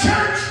know what,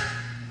 church?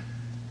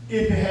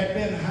 If it had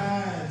been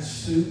Heinz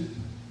soup,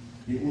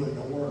 it wouldn't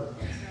have worked.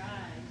 That's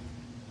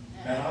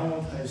right. And I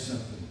want to tell you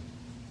something.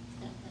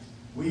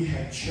 We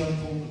have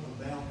chuckled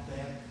about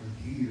that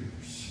for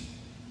years.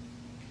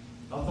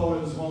 I thought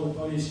it was one of the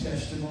funniest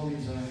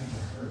testimonies I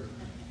ever heard.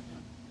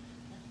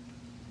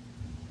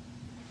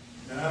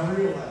 And I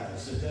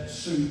realized that that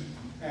soup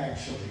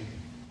actually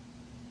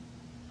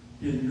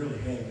didn't really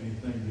have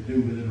anything to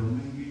do with it, or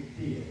maybe it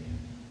did.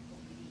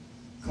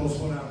 Because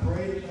when I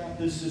prayed about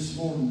this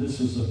morning, this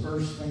was the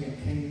first thing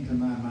that came to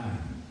my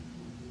mind.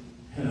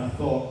 And I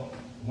thought,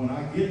 when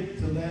I get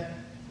to that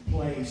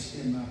place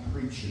in my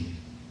preaching,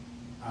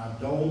 I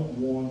don't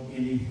want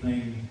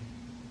anything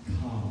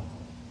comical.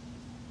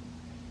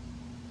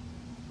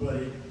 But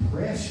it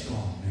pressed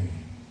on me,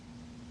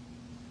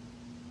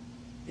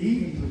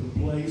 even to the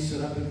place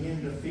that I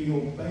began to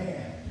feel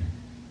bad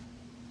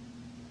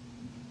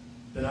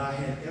that I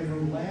had ever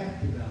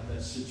laughed about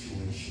that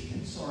situation.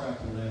 It's all right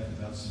to laugh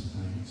about some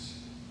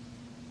things.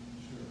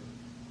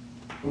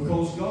 Sure.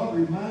 Because God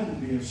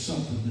reminded me of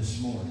something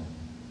this morning.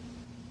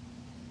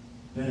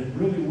 That it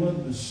really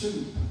wasn't the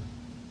soup.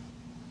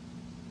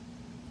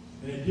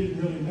 And it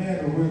didn't really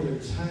matter whether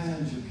it's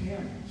Heinz or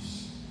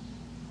Campbell's.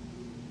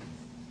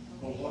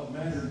 But what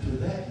mattered to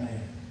that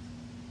man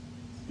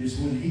is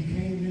when he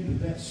came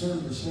into that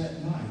service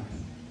that night,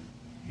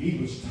 he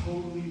was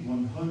totally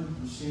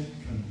 100%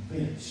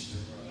 convinced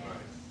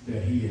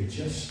that he had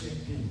just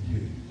stepped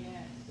into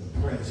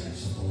the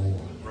presence of the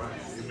Lord. Right.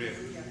 Amen.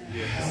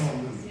 Yes.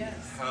 Hallelujah.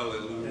 Yes.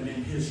 Hallelujah. And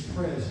in his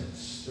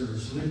presence, there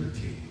is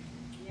liberty.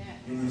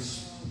 In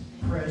his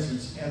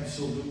presence,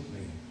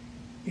 absolutely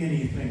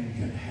anything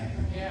can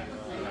happen.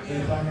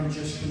 And if I can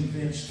just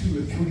convince 2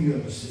 or 3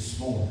 of us this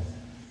morning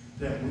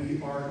that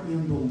we are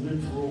in the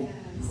literal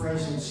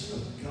presence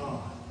of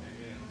God,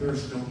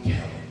 there's no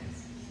telling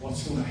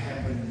what's going to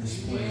happen in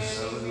this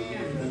place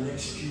in the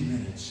next few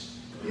minutes.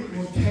 It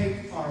will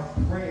take our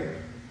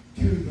prayer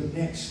to the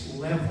next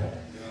level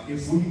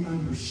if we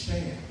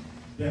understand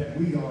that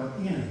we are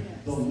in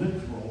the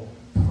literal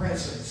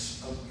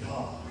presence of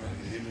God.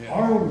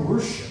 Our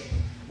worship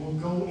will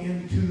go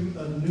into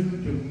a new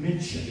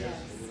dimension.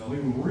 We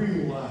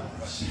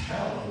realize,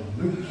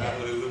 hallelujah,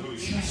 Hallelujah.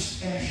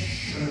 just as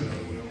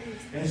surely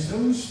as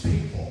those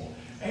people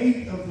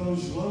ate of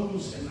those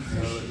loaves and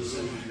fishes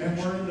and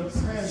were in the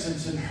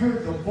presence and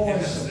heard the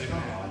voice of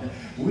God.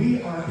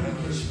 We are in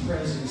His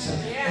presence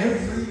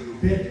every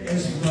bit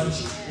as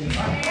much.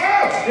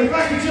 If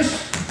I could just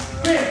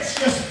fix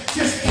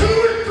just 2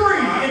 or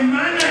 3 in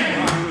my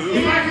name,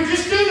 if I could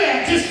just do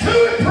that, just 2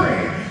 or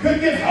 3 could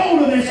get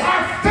hold of this,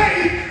 our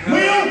faith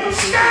will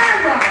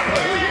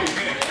skyrocket.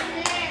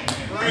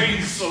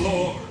 Praise the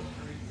Lord.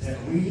 That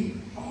we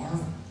are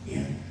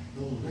in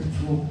the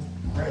literal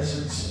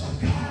presence of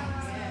God.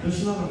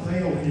 There's not a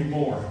veil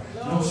anymore.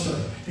 No,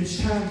 sir.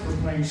 It's time for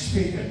plain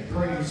speaking.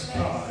 Praise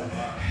God.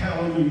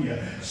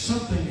 Hallelujah.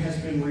 Something has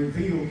been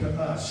revealed to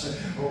us.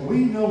 Or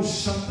we know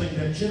something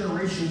that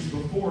generations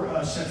before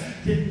us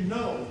didn't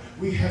know.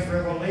 We have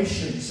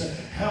revelations.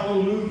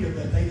 Hallelujah.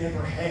 That they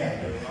never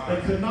had.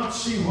 They could not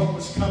see what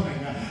was coming.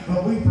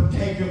 But we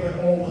partake of it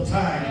all the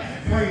time.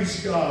 Praise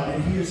God.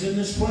 And He is in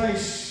this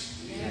place.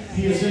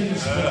 He is in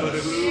this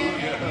place.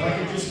 If I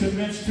could just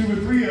convince 2 or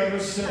 3 of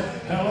us,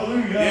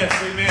 hallelujah. Yes,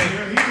 amen.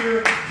 You're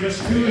here,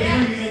 just 2 or 3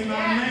 in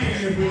my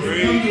name. If we can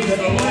come to that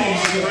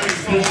place,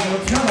 there's no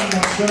telling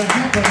what's going to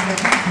happen.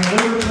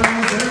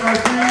 There are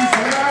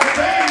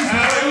things,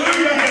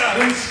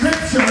 hallelujah, in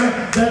Scripture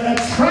that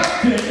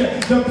attracted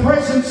the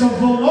presence of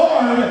the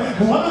Lord.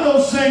 One of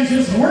those things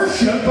is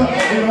worship.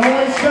 It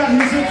always got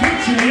His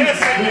attention.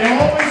 It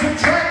always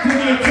attracted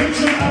the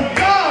attention of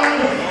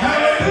God.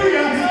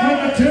 Hallelujah. When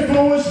the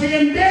temple was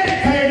being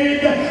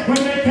dedicated,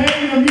 when they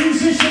came, the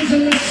musicians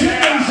and the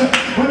singers,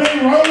 when they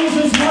rose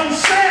as one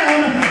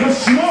sound, the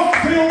smoke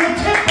filled the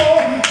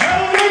temple.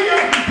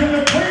 Hallelujah. And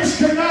the priest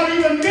could not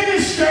even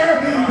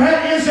minister.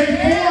 That is a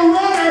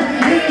forerunner.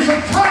 It is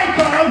a type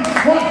of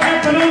what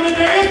happened on the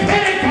day of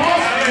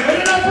Pentecost in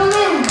an upper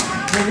room.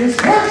 It is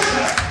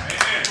worship.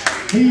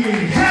 He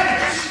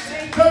inhabits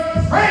the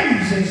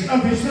praises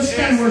of His. Let's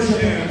stand worship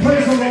Him.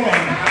 Praise the Lord.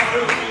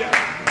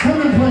 Come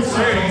and play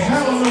songs.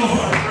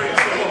 Hallelujah.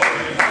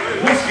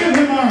 Let's give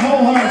Him our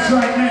whole hearts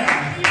right now.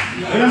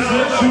 Let's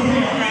worship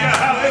Him.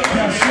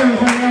 Yes,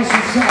 everything else is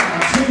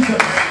silent.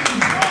 Jesus,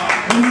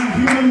 in a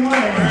human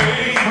way,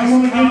 I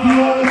want to give You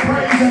all the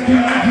praise I can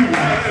give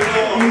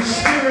You. In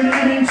spirit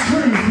and in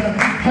truth.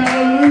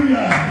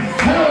 Hallelujah.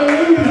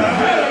 Hallelujah.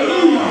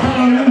 Hallelujah.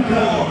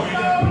 Hallelujah.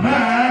 My.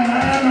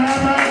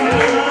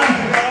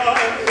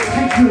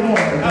 Thank You, Lord.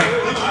 I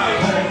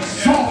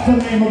exalt the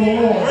name of the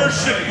Lord.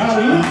 I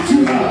lift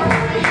You up.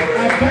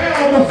 I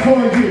bow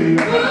before You.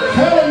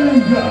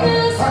 Hallelujah.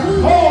 I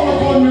call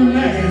upon Your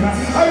name.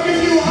 I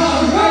give You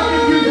honor. I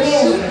give You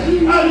glory.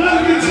 I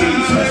love You,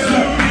 Jesus.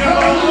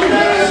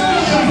 Hallelujah.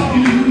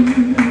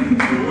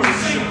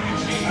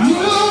 You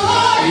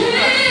are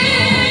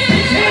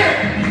here.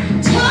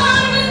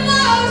 Time and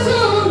love's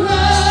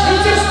around.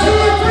 It's just 2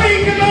 or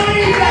 3 can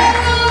believe that.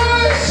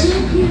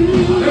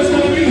 There's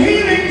going to be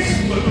healings.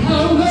 It's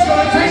going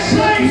to take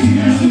place in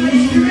just the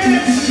next few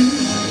minutes.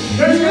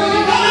 There's going to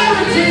be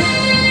deliverances.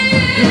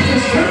 It's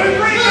just 2 or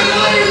 3 can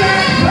believe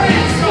that.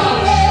 Praise God.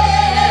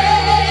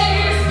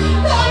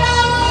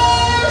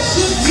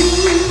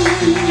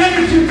 Let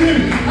it You do.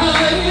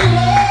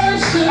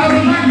 I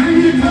would like for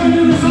You to come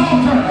to this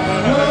altar.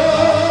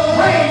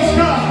 Praise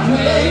God.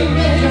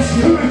 Just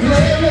 2 or 3.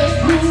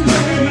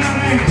 In my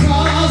name.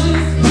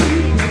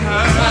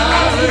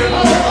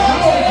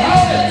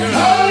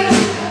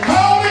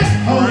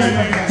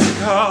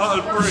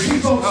 See,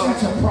 folks,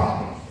 that's a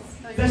problem.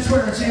 That's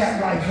where it's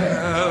at right there.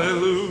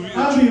 Hallelujah.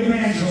 I'm the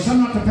evangelist. I'm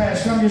not the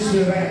pastor. I'm just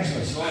the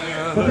evangelist.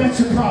 But that's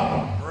a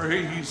problem.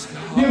 Praise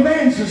God. The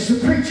evangelist, the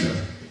preacher,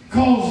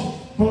 calls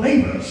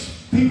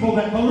believers, people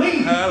that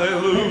believe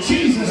that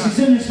Jesus is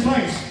in this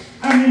place.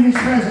 I'm in His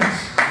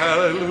presence.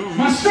 Hallelujah.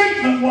 My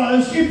statement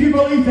was, if you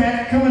believe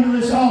that, come into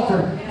this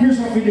altar. Here's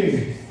what we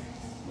do.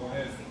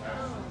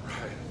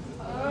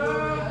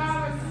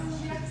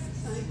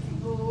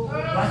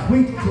 Like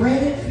we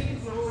dread it.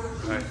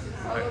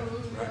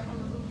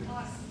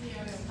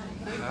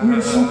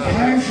 We're so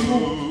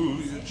casual.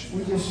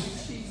 We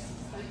just,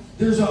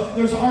 there's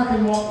an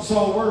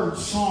Arkansas word,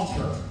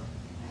 saunter.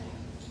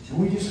 And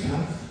we just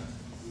kind of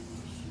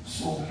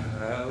saunter.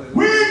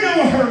 We're in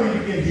no hurry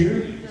to get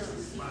here.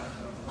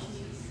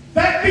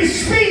 That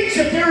bespeaks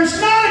that there is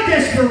not a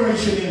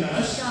desperation in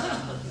us.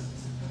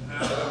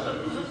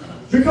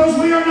 Because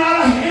we are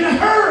not in a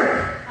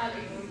hurry.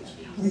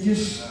 We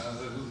just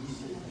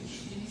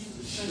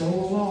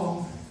stroll along.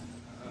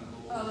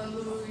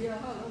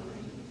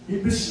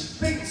 It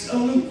bespeaks a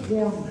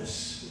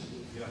lukewarmness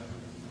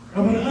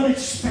of an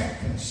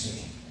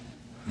unexpectancy.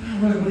 I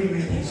really believe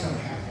anything's going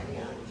to happen.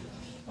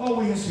 Oh,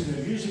 we have some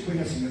good music, we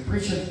have some good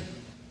preaching.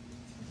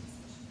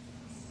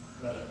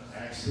 But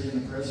actually in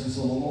the presence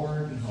of the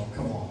Lord, oh,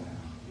 come on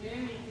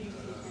now.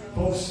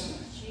 Folks,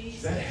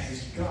 that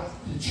has got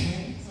to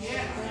change. It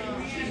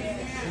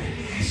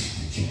has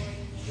to change.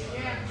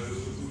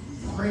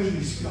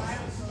 Praise God.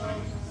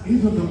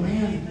 Even the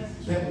man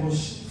that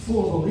was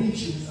full of a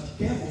legion of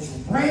devils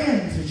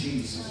ran to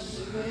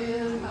Jesus.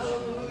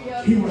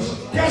 He was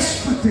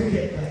desperate to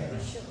get there.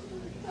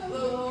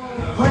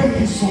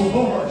 Praise the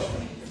Lord.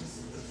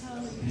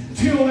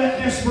 Until that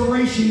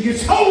desperation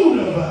gets hold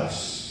of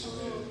us.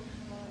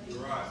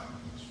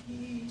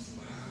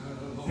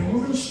 And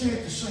we're going to stay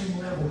at the same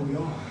level we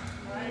are.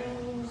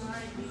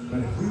 But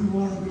if we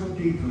want to go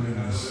deeper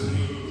in this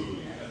thing,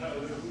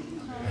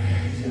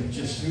 if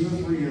just 2 or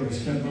 3 of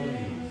us can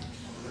believe,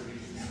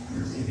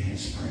 we're in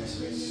His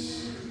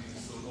presence.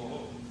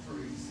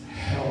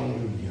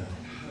 Hallelujah.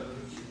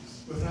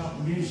 Without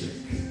music,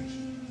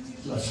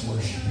 let's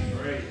worship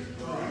Him.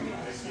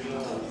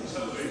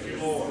 Thank you,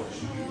 Lord.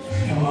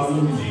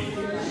 Hallelujah.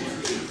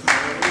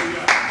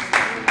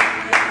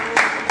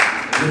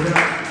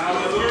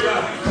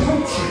 Without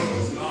coaching,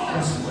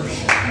 let's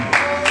worship Him.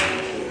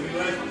 We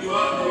lift you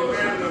up, we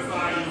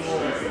magnify you,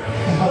 Lord.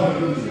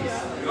 Hallelujah.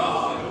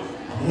 God,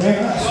 Let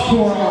us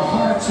pour our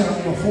hearts out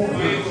before we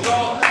Him.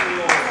 exalt you,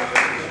 Lord.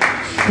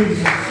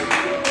 Jesus.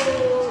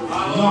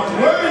 Not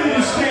worthy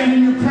to stand in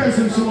your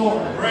presence,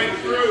 Lord. Break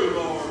through,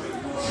 Lord.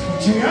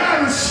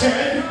 Jairus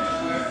said,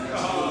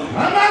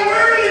 I'm not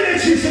worthy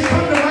that you should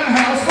come to my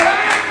house, but I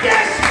am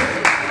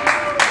desperate.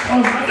 Oh,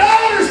 my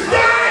daughter's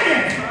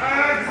dying.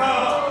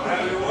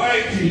 Have your way.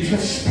 If you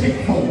just speak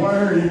the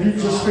word, if you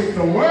just speak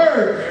the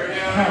word,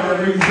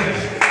 hallelujah.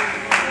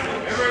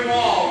 Every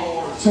wall,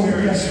 Lord. So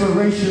in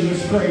desperation,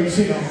 let's praise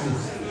Him.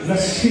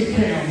 Let's seek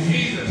Him.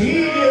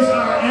 He is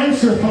our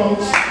answer,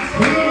 folks.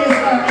 He is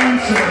our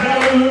answer.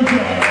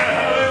 Hallelujah.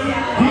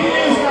 He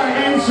is our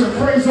answer.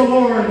 Praise the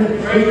Lord.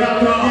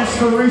 Without that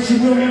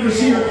desperation, we'll never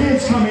see our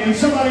kids come in.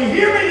 Somebody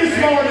hear me this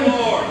morning.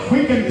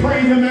 We can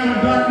pray them out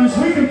of darkness.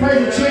 We can pray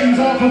the chains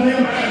off of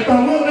them.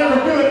 But we'll never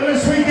do it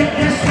unless we get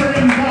desperate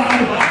in God.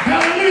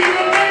 Hallelujah.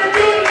 We'll never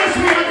do it unless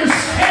we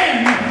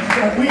understand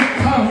that we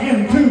come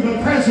into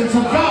the presence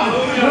of God.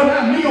 When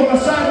I kneel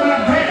beside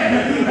my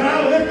bed and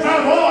I lift my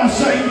voice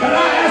and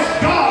I ask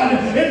God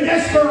in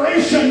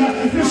desperation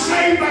to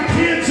save my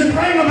kids and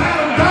bring them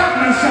out of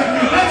darkness,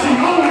 that's the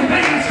only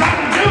thing that's going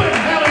to do it.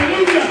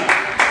 Hallelujah.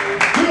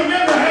 We'll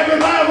never have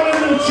revival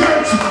in the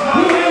church.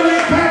 We'll never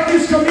impact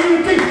this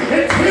community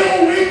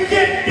until we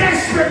get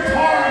desperate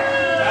for it.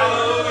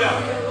 Hallelujah.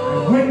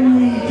 And when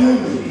we do,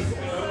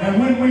 and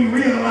when we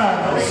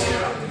realize,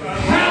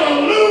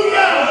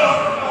 hallelujah,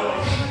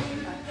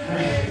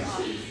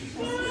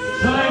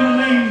 I am a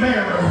name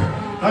bearer.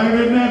 I have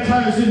been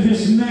baptized in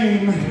His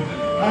name.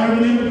 I have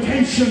an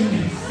invitation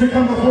to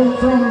come before the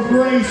throne of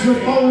grace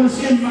with boldness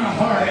in my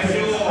heart.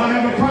 I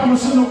have a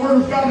promise in the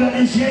Word of God that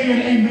is yea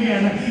and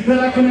amen, that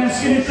I can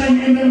ask anything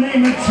in the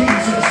name of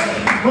Jesus.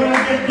 When I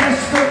get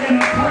desperate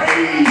and I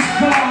praise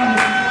God,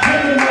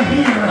 heaven will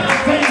hear.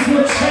 Things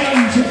will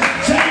change.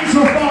 Chains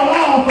will fall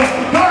off.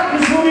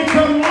 Darkness will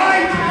become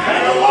light,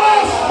 and the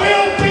lost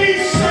will be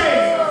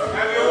saved.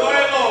 Have your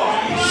way, Lord.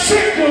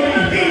 Sick will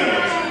be healed.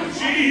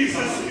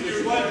 Jesus,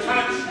 your blood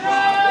touch.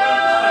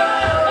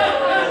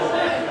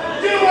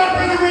 You know what,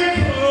 Brother Rick?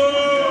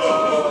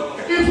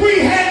 If we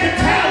had the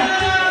talent,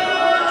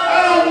 I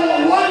don't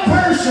want one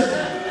person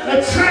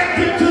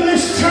attracted to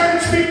this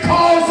church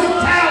because of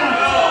talent.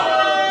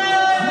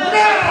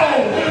 No!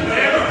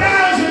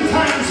 1,000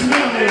 times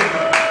no.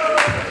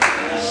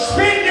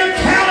 Spend your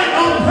talent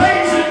on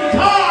praising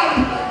God.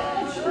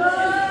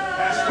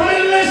 But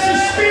unless the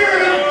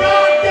Spirit of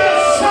God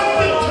does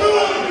something to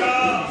it,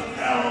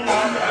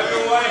 Have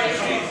your way,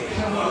 Jesus.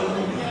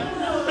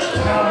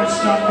 talent's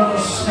not going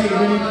to save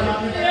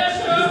anybody.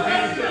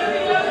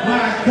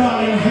 My God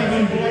in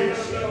heaven,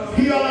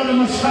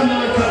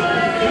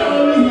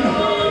 hallelujah.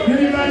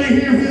 Anybody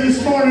here this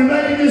morning,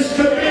 maybe just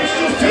convinced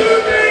just 2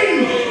 or 3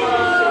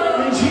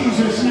 in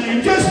Jesus' name.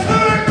 Just 2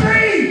 or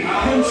 3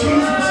 in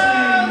Jesus' name.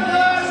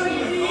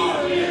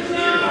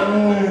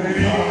 Oh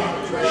God.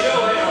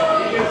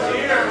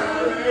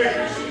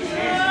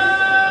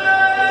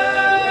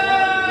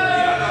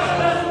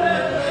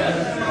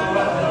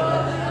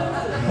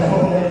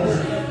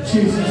 Oh,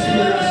 Jesus,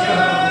 hear us,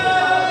 God.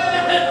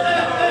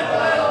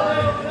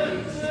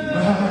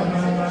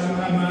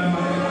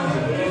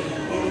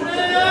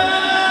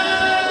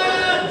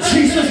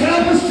 Jesus,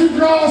 help us to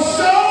draw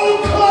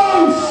so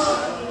close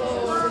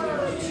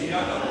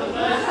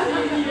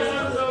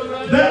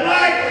that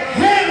like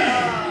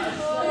Hannah,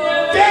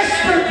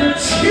 desperate for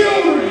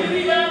children,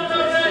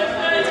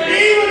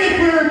 even if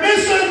we're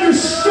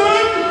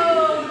misunderstood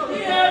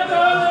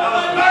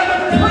by the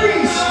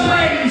priest,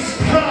 praise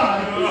God,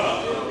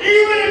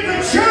 even if the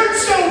church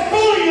don't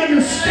fully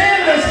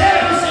understand us,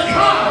 help us,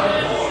 God,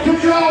 to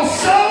draw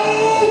so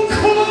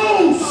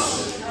close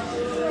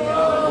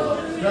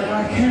that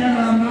like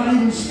Hannah, I'm not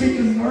even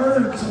speaking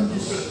words, I'm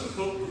just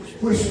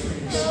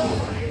whispering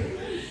softly.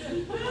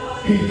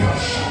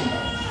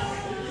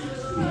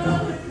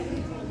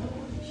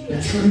 The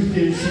truth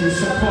is, she was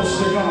so close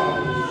to God,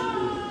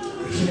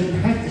 she didn't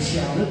have to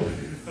shout it.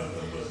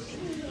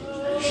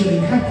 She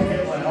didn't have to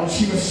get loud.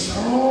 She was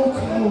so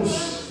close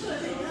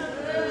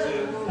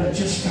that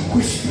just a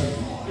whisper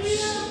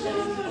voice.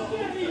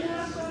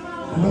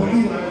 And though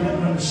Eli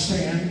didn't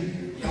understand,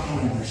 God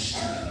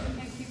understood.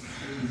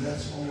 And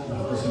that's all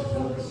that was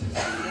important.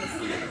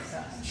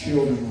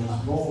 Children was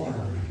born.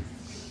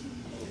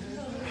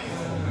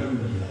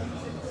 Hallelujah.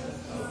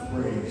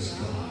 Praise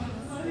God.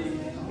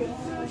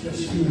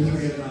 2 or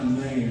 3 in my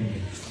name.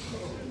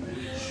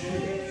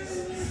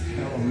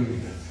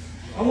 Hallelujah.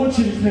 I want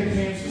you to take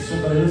hands with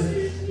somebody.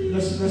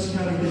 Let's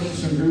kind of get in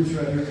some groups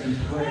right here and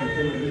pray. Can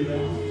we do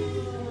that?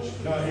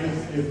 Now,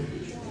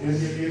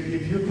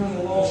 if you're kind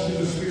of lost in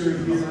the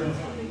spirit here,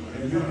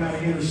 and you're kind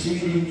of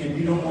interceding, and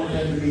you don't want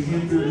that to be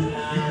hindered,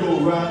 you go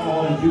right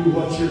on and do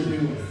what you're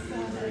doing.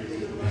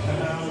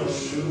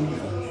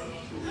 Hallelujah.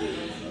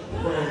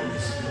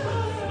 Praise God.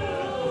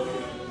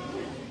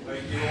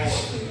 Thank you,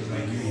 Lord.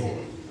 Thank you, Lord.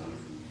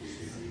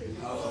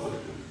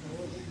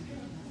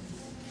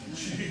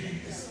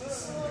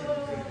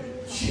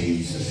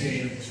 Jesus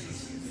in it.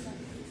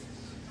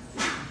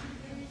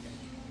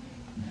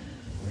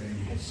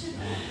 Praise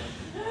God.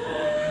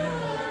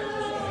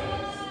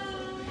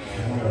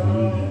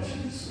 Hallelujah,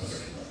 Jesus.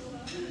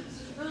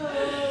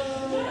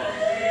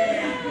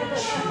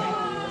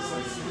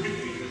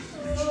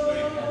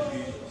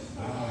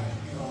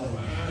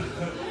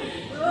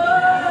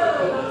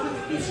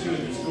 It's good.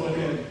 Just go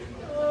ahead.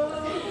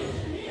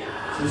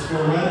 Just go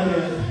right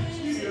ahead.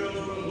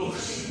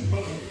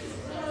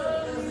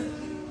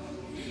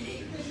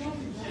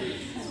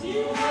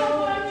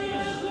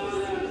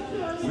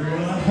 We're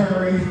in a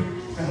hurry.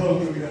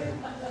 Hallelujah.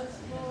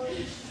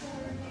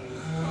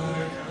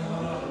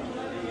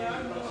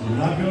 We're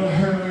not going to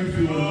hurry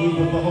through the move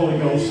of the Holy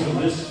Ghost. So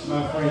this,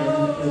 my friend,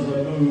 is a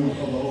move of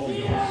the Holy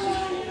Ghost.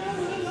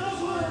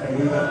 And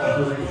we want to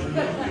hurry through.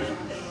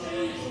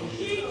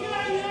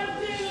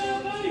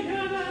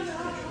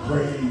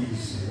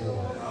 Praise the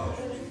Lord.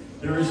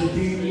 There is a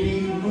deep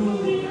move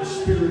of the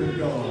Spirit of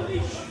God.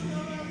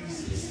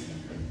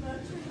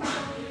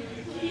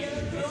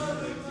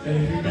 And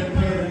if you've been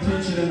paying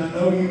attention, and I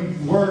know you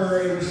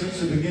were ever since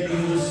the beginning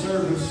of the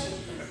service,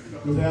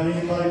 without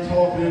anybody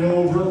talking it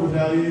over,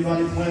 without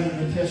anybody planning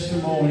a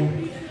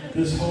testimony,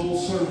 this whole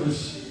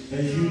service,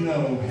 as you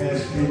know,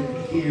 has been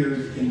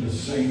geared in the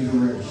same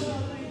direction.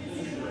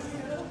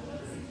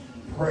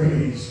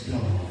 Praise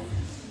God.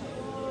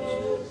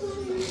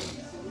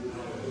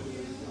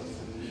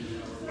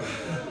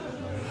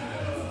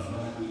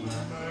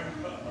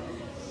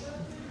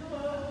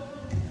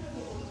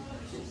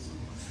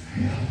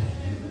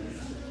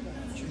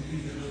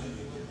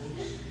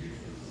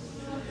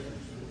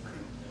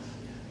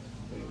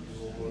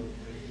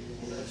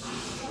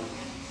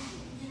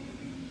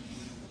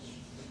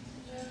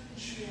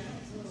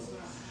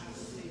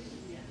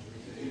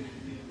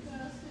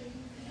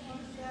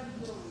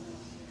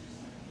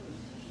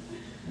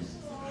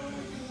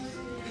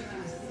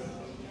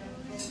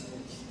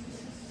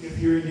 If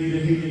you're in need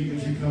of healing,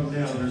 would you come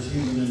down? There's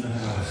healing in the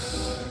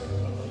house.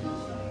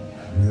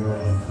 We are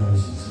in the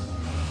presence of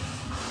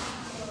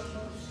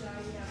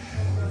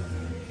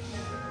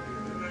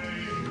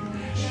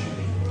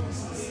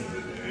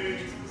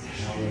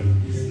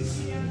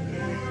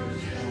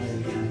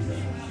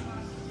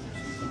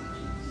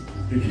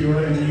If you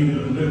are in need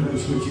of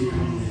deliverance, would you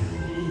come down?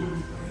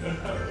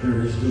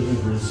 There is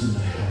deliverance in the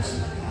house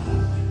of God.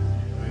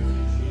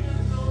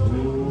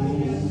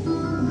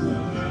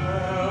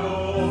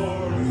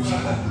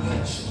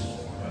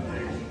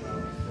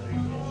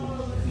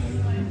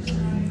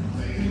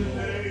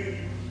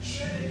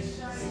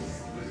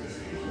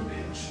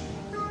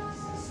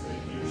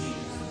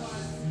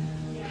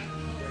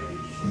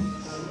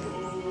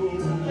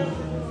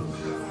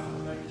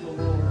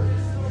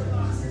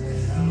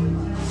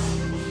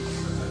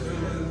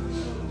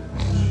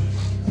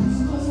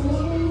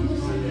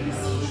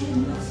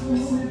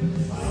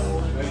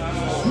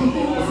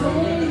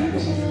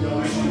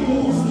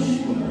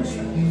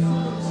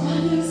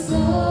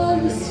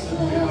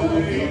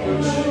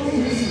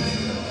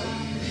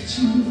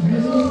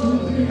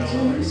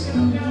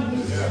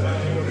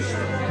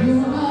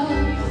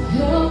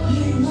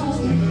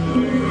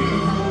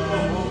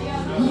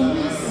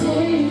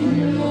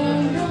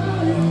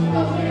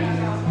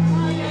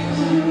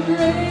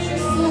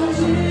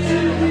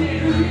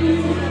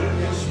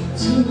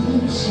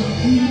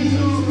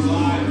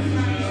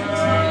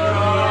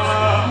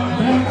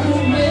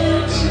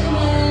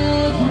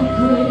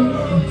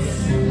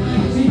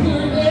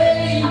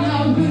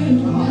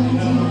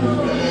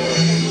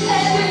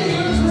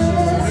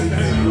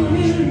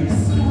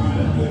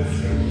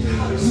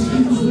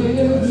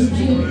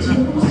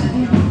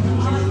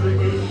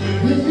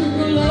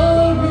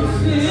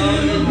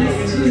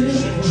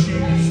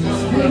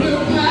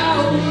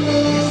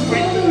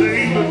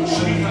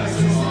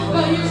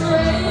 By your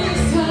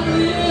grace I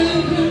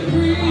live and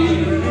breathe.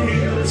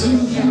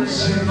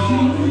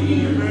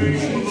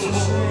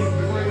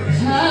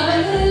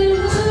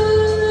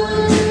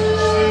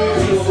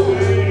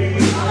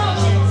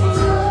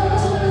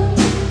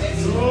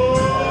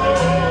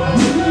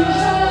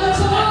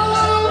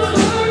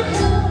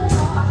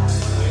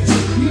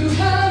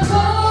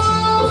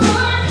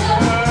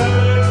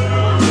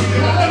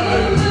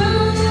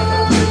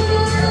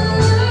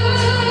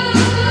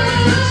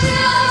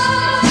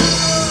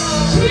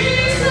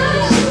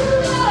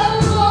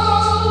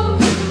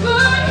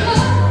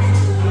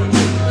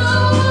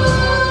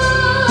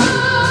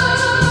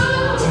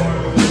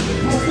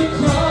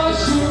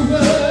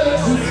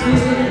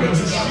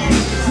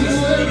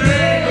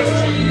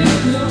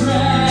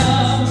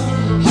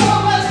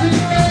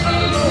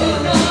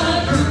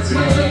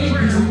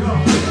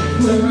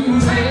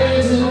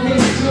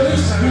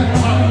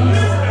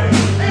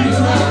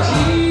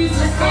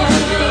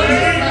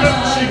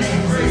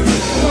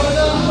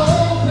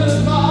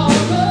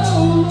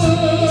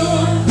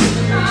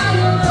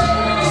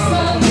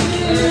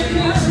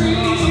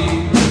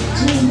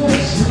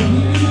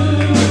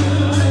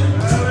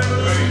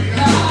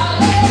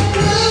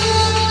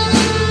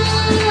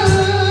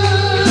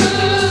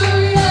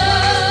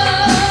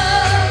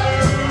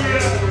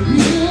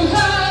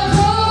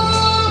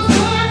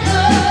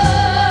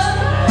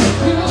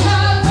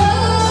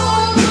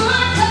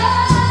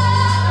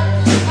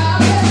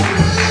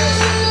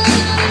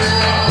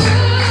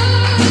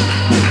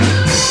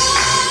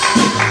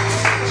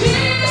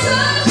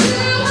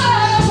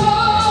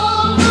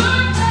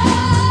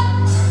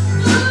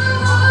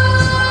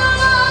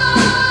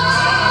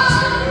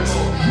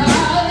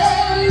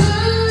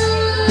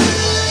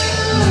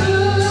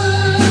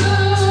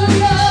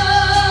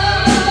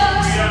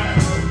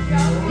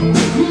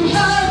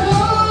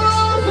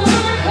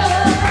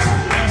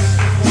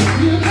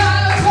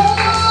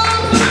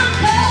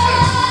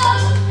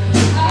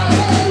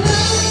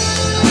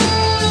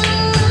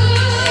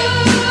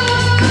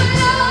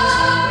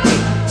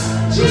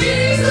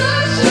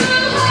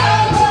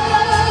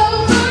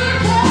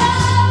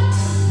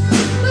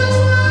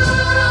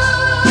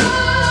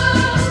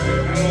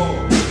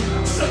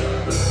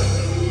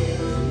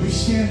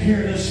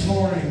 stand here this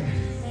morning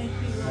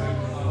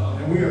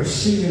and we are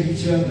seeing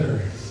each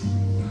other.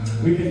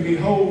 We can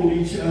behold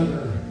each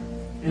other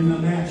in the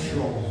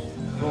natural.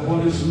 But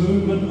what is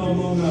moving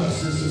among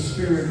us is the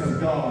Spirit of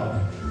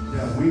God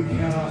that we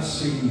cannot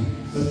see.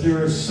 But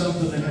there is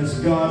something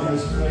that God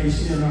has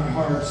placed in our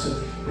hearts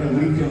that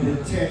we can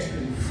detect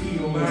and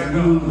feel the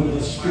move of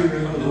the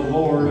Spirit of the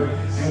Lord.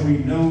 And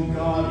we know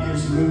God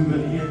is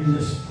moving in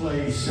this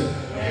place.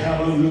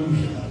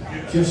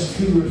 Hallelujah. Just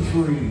 2 or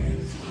 3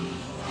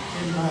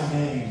 in my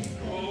name.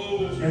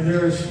 And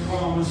there is a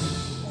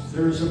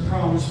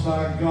promise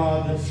by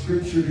God that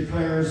Scripture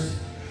declares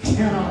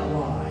cannot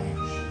lie.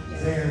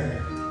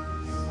 There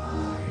I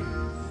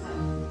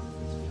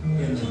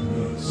in the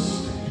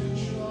midst.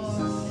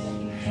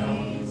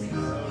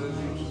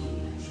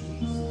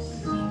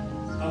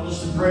 I want us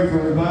to pray for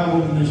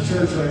revival in this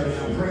church right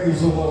now.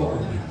 Praise the Lord.